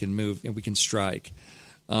stealth. We can move and we can strike.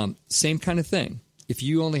 Same kind of thing. If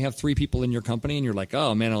you only have 3 people in your company and you're like,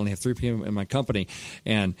 oh man, I only have 3 people in my company,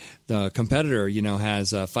 and the competitor,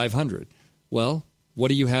 has 500. Well, what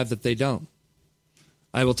do you have that they don't?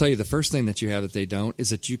 I will tell you, the first thing that you have that they don't is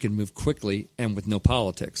that you can move quickly and with no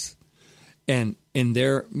politics. And in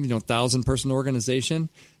their 1,000-person organization,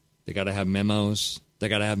 they got to have memos, they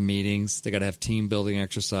got to have meetings, they got to have team building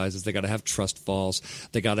exercises, they got to have trust falls,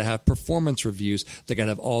 they got to have performance reviews, they got to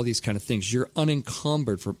have all these kind of things. You're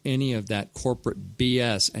unencumbered from any of that corporate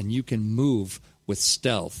BS, and you can move with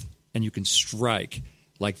stealth and you can strike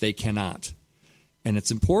like they cannot. And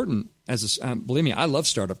it's important believe me, I love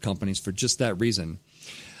startup companies for just that reason.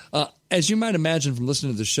 As you might imagine from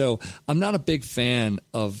listening to the show, I'm not a big fan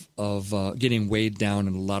of getting weighed down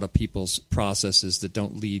in a lot of people's processes that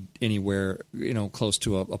don't lead anywhere, close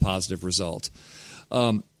to a positive result.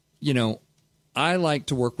 I like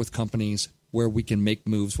to work with companies where we can make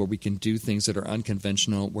moves, where we can do things that are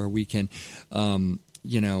unconventional, where we can,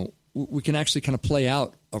 we can actually kind of play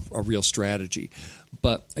out a real strategy.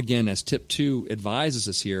 But again, as tip 2 advises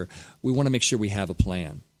us here, we want to make sure we have a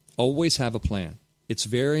plan. Always have a plan. It's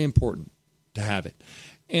very important to have it.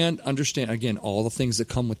 And understand, again, all the things that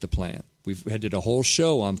come with the plan. We've did a whole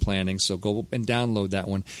show on planning, so go and download that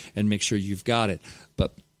one and make sure you've got it.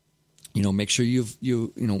 But make sure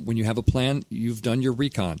when you have a plan, you've done your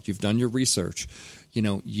recon, you've done your research.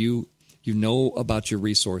 You know about your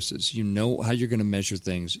resources. You know how you're going to measure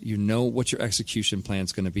things. You know what your execution plan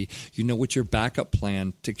is going to be. You know what your backup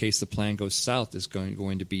plan, in case the plan goes south, is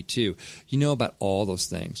going to be too. You know about all those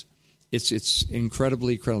things. It's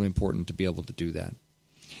incredibly, incredibly important to be able to do that.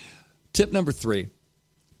 Tip number 3,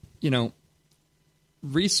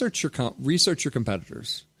 research your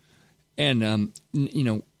competitors, and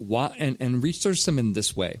and research them in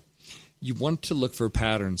this way. You want to look for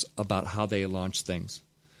patterns about how they launch things.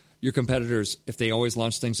 Your competitors, if they always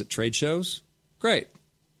launch things at trade shows, great.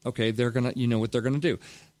 Okay, you know what they're gonna do.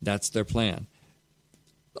 That's their plan.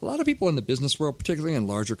 A lot of people in the business world, particularly in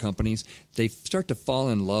larger companies, they start to fall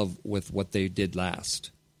in love with what they did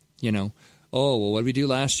last. Oh, well, what did we do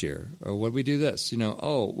last year? Or what did we do this?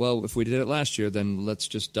 Oh, well, if we did it last year, then let's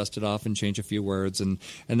just dust it off and change a few words and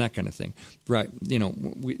that kind of thing. Right.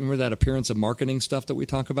 Remember that appearance of marketing stuff that we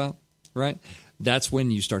talk about? Right. That's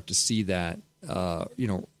when you start to see that,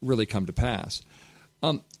 really come to pass.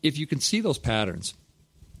 If you can see those patterns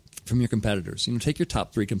from your competitors, take your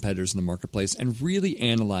top 3 competitors in the marketplace and really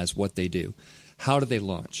analyze what they do. How do they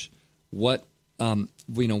launch? What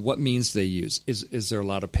means they use? Is there a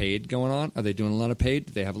lot of paid going on? Are they doing a lot of paid?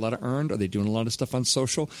 Do they have a lot of earned? Are they doing a lot of stuff on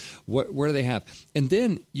social? Where do they have? And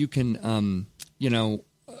then you can,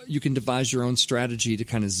 you can devise your own strategy to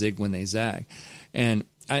kind of zig when they zag. And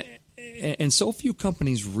so few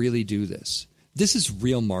companies really do this. This is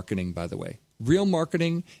real marketing, by the way. Real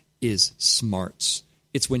marketing is smarts.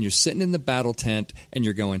 It's when you're sitting in the battle tent and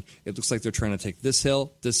you're going, it looks like they're trying to take this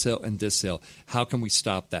hill, and this hill. How can we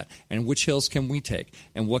stop that? And which hills can we take?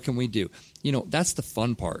 And what can we do? That's the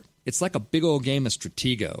fun part. It's like a big old game of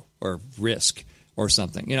Stratego or Risk or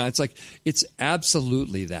something. It's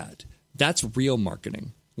absolutely that. That's real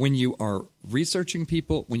marketing. When you are researching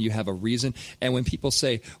people, when you have a reason, and when people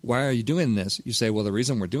say, "Why are you doing this?" You say, "Well, the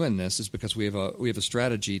reason we're doing this is because we have a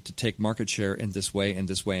strategy to take market share in this way, and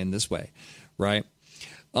this way, and this way," right?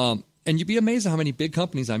 And you'd be amazed at how many big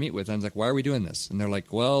companies I meet with. I'm like, "Why are we doing this?" And they're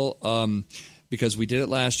like, "Well, because we did it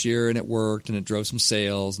last year and it worked and it drove some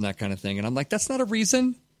sales and that kind of thing." And I'm like, "That's not a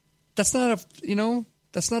reason. That's not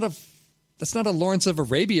a Lawrence of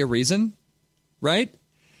Arabia reason, right?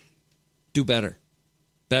 Do better."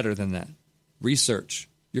 Better than that. Research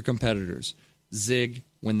your competitors. Zig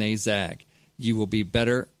when they zag. You will be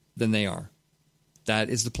better than they are. That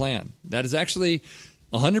is the plan. That is actually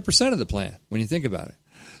 100% of the plan when you think about it.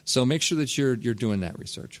 So make sure that you're doing that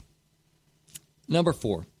research. Number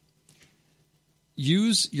 4,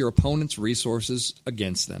 use your opponent's resources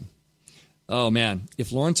against them. Oh, man.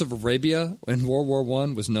 If Lawrence of Arabia in World War I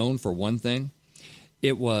was known for one thing,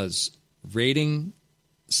 it was raiding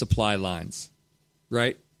supply lines.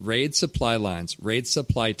 Right? Raid supply lines, raid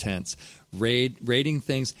supply tents, raiding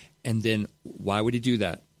things. And then why would he do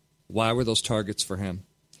that? Why were those targets for him?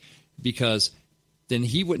 Because then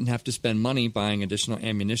he wouldn't have to spend money buying additional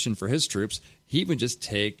ammunition for his troops. He would just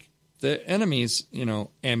take the enemy's,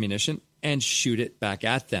 ammunition and shoot it back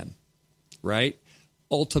at them. Right?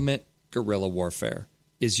 Ultimate guerrilla warfare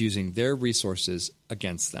is using their resources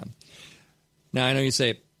against them. Now, I know you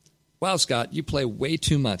say, "Wow, Scott, you play way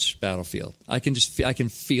too much Battlefield. I can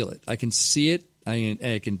feel it. I can see it.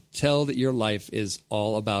 I can tell that your life is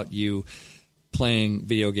all about you playing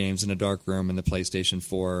video games in a dark room in the PlayStation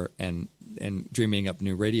 4 and dreaming up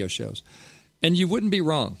new radio shows." And you wouldn't be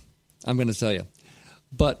wrong, I'm going to tell you.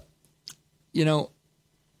 But,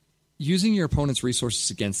 using your opponent's resources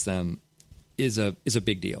against them is a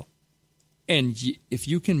big deal. And if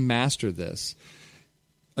you can master this,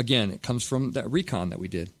 again, it comes from that recon that we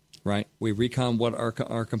did. Right, we recon what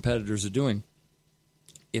our competitors are doing.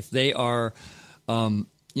 If they are,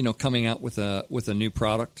 coming out with a new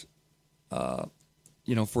product,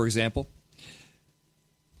 for example,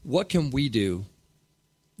 what can we do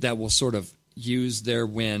that will sort of use their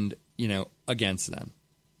wind, against them?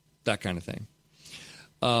 That kind of thing.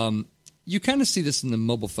 You kind of see this in the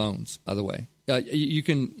mobile phones, by the way. You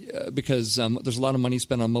can because there's a lot of money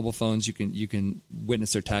spent on mobile phones. You can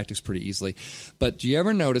witness their tactics pretty easily. But do you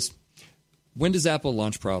ever notice, when does Apple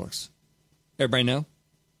launch products? Everybody know,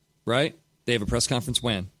 right? They have a press conference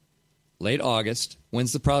when? Late August.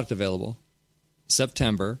 When's the product available?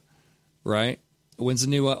 September, right? When's the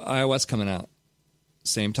new iOS coming out?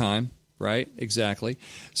 Same time, right? Exactly.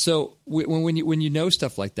 So when you know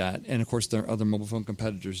stuff like that, and of course there are other mobile phone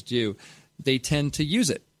competitors do, they tend to use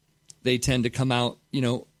it. They tend to come out,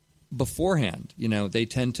 beforehand. They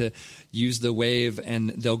tend to use the wave, and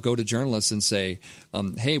they'll go to journalists and say,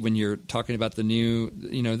 hey, when you're talking about the new,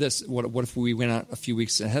 this, what if we went out a few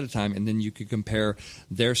weeks ahead of time, and then you could compare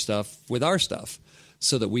their stuff with our stuff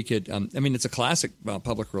so that we could, it's a classic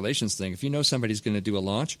public relations thing. If you know somebody's going to do a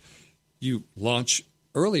launch, you launch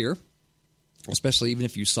earlier, especially even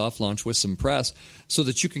if you soft launch with some press, so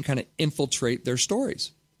that you can kind of infiltrate their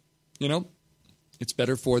stories. It's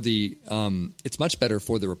better for it's much better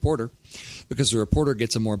for the reporter, because the reporter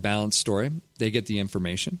gets a more balanced story. They get the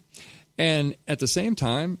information, and at the same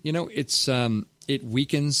time, it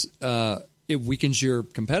weakens your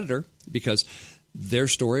competitor, because their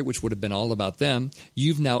story, which would have been all about them,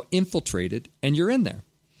 you've now infiltrated, and you're in there.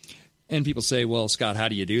 And people say, "Well, Scott, how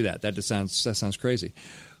do you do that? That sounds crazy."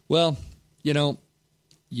 Well,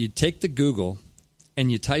 you take the Google and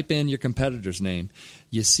you type in your competitor's name,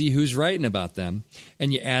 you see who's writing about them,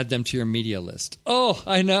 and you add them to your media list. Oh,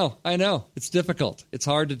 I know. It's difficult. It's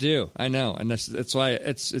hard to do. I know. And that's why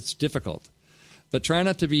it's difficult. But try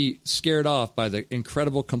not to be scared off by the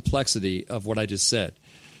incredible complexity of what I just said.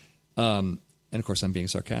 And, of course, I'm being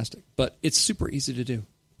sarcastic. But it's super easy to do.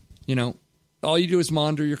 All you do is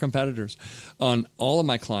monitor your competitors. On all of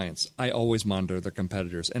my clients, I always monitor their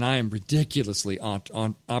competitors, and I am ridiculously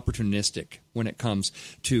opportunistic when it comes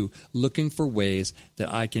to looking for ways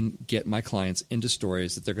that I can get my clients into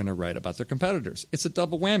stories that they're going to write about their competitors. It's a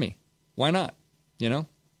double whammy. Why not? You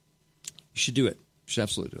should do it. You should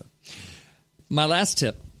absolutely do it. My last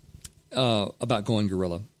tip about going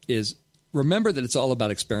guerrilla is, remember that it's all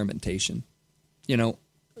about experimentation.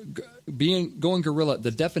 Going guerrilla, the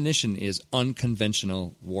definition is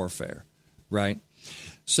unconventional warfare, right?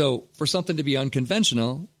 So for something to be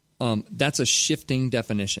unconventional, that's a shifting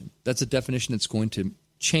definition. That's a definition that's going to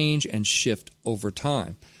change and shift over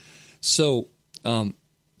time. So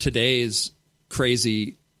today's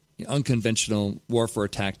crazy unconventional warfare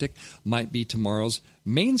tactic might be tomorrow's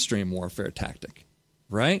mainstream warfare tactic,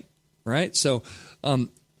 right? So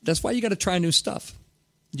that's why you got to try new stuff.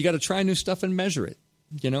 You got to try new stuff and measure it.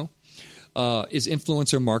 Is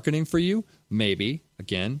influencer marketing for you? Maybe.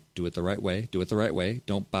 Again, do it the right way.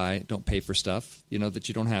 Don't pay for stuff, that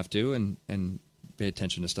you don't have to, and pay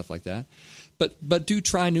attention to stuff like that. But do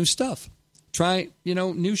try new stuff. Try,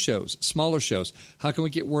 new shows, smaller shows. How can we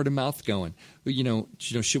get word of mouth going?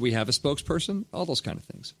 Should we have a spokesperson? All those kind of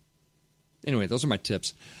things. Anyway, those are my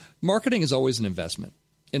tips. Marketing is always an investment.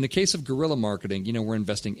 In the case of guerrilla marketing, we're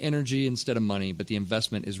investing energy instead of money, but the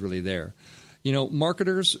investment is really there.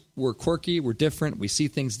 Marketers, we're quirky, we're different, we see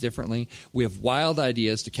things differently. We have wild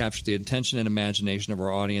ideas to capture the attention and imagination of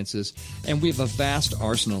our audiences, and we have a vast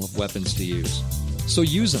arsenal of weapons to use. So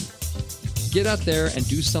use them. Get out there and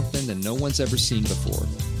do something that no one's ever seen before.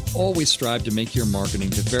 Always strive to make your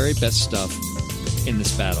marketing the very best stuff in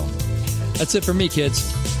this battle. That's it for me,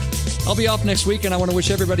 kids. I'll be off next week, and I want to wish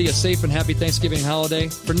everybody a safe and happy Thanksgiving holiday.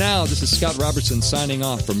 For now, this is Scott Robertson signing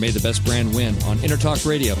off from May the Best Brand Win on Intertalk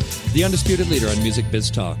Radio, the undisputed leader on Music Biz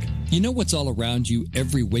Talk. You know what's all around you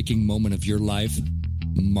every waking moment of your life?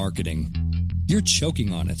 Marketing. You're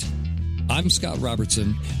choking on it. I'm Scott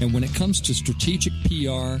Robertson, and when it comes to strategic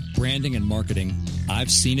PR, branding, and marketing, I've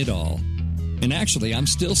seen it all. And actually, I'm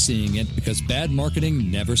still seeing it because bad marketing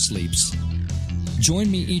never sleeps. Join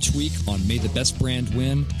me each week on May the Best Brand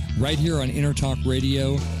Win, right here on Intertalk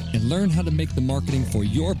Radio, and learn how to make the marketing for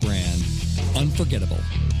your brand unforgettable.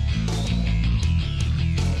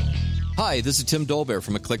 Hi, this is Tim Dolbear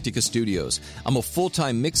from Eclectica Studios. I'm a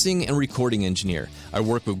full-time mixing and recording engineer. I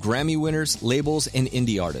work with Grammy winners, labels, and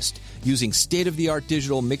indie artists, using state-of-the-art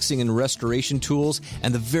digital mixing and restoration tools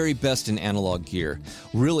and the very best in analog gear.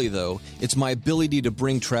 Really, though, it's my ability to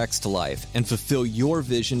bring tracks to life and fulfill your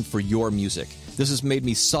vision for your music. This has made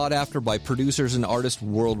me sought after by producers and artists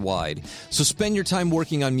worldwide. So spend your time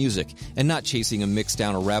working on music and not chasing a mix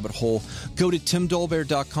down a rabbit hole. Go to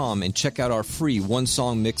timdolbear.com and check out our free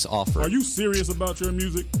one-song mix offer. you serious about your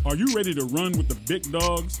music? Are you ready to run with the big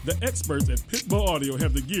dogs? The experts at Pitbull Audio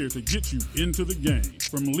have the gear to get you into the game.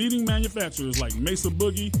 From leading manufacturers like Mesa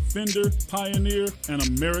Boogie, Fender, Pioneer, and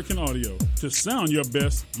American Audio. To sound your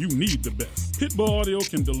best, you need the best. Pitbull Audio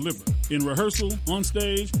can deliver in rehearsal, on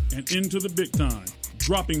stage, and into the big time.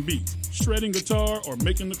 Dropping beats, shredding guitar, or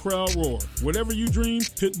making the crowd roar. Whatever you dream,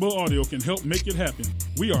 Pitbull Audio can help make it happen.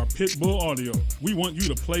 We are Pitbull Audio. We want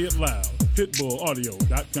you to play it loud.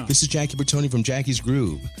 PitbullAudio.com. This is Jackie Bertoni from Jackie's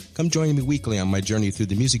Groove. Come join me weekly on my journey through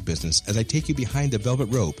the music business as I take you behind the velvet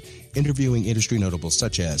rope, interviewing industry notables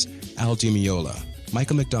such as Al Di Meola,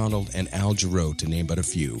 Michael McDonald, and Al Jarreau, to name but a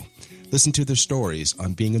few. Listen to their stories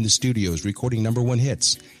on being in the studios recording #1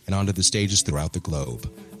 hits and onto the stages throughout the globe.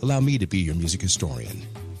 Allow me to be your music historian.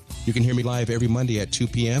 You can hear me live every Monday at 2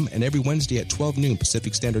 p.m. and every Wednesday at 12 noon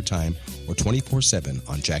Pacific Standard Time or 24/7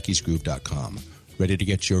 on jackiesgroove.com. Ready to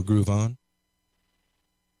get your groove on?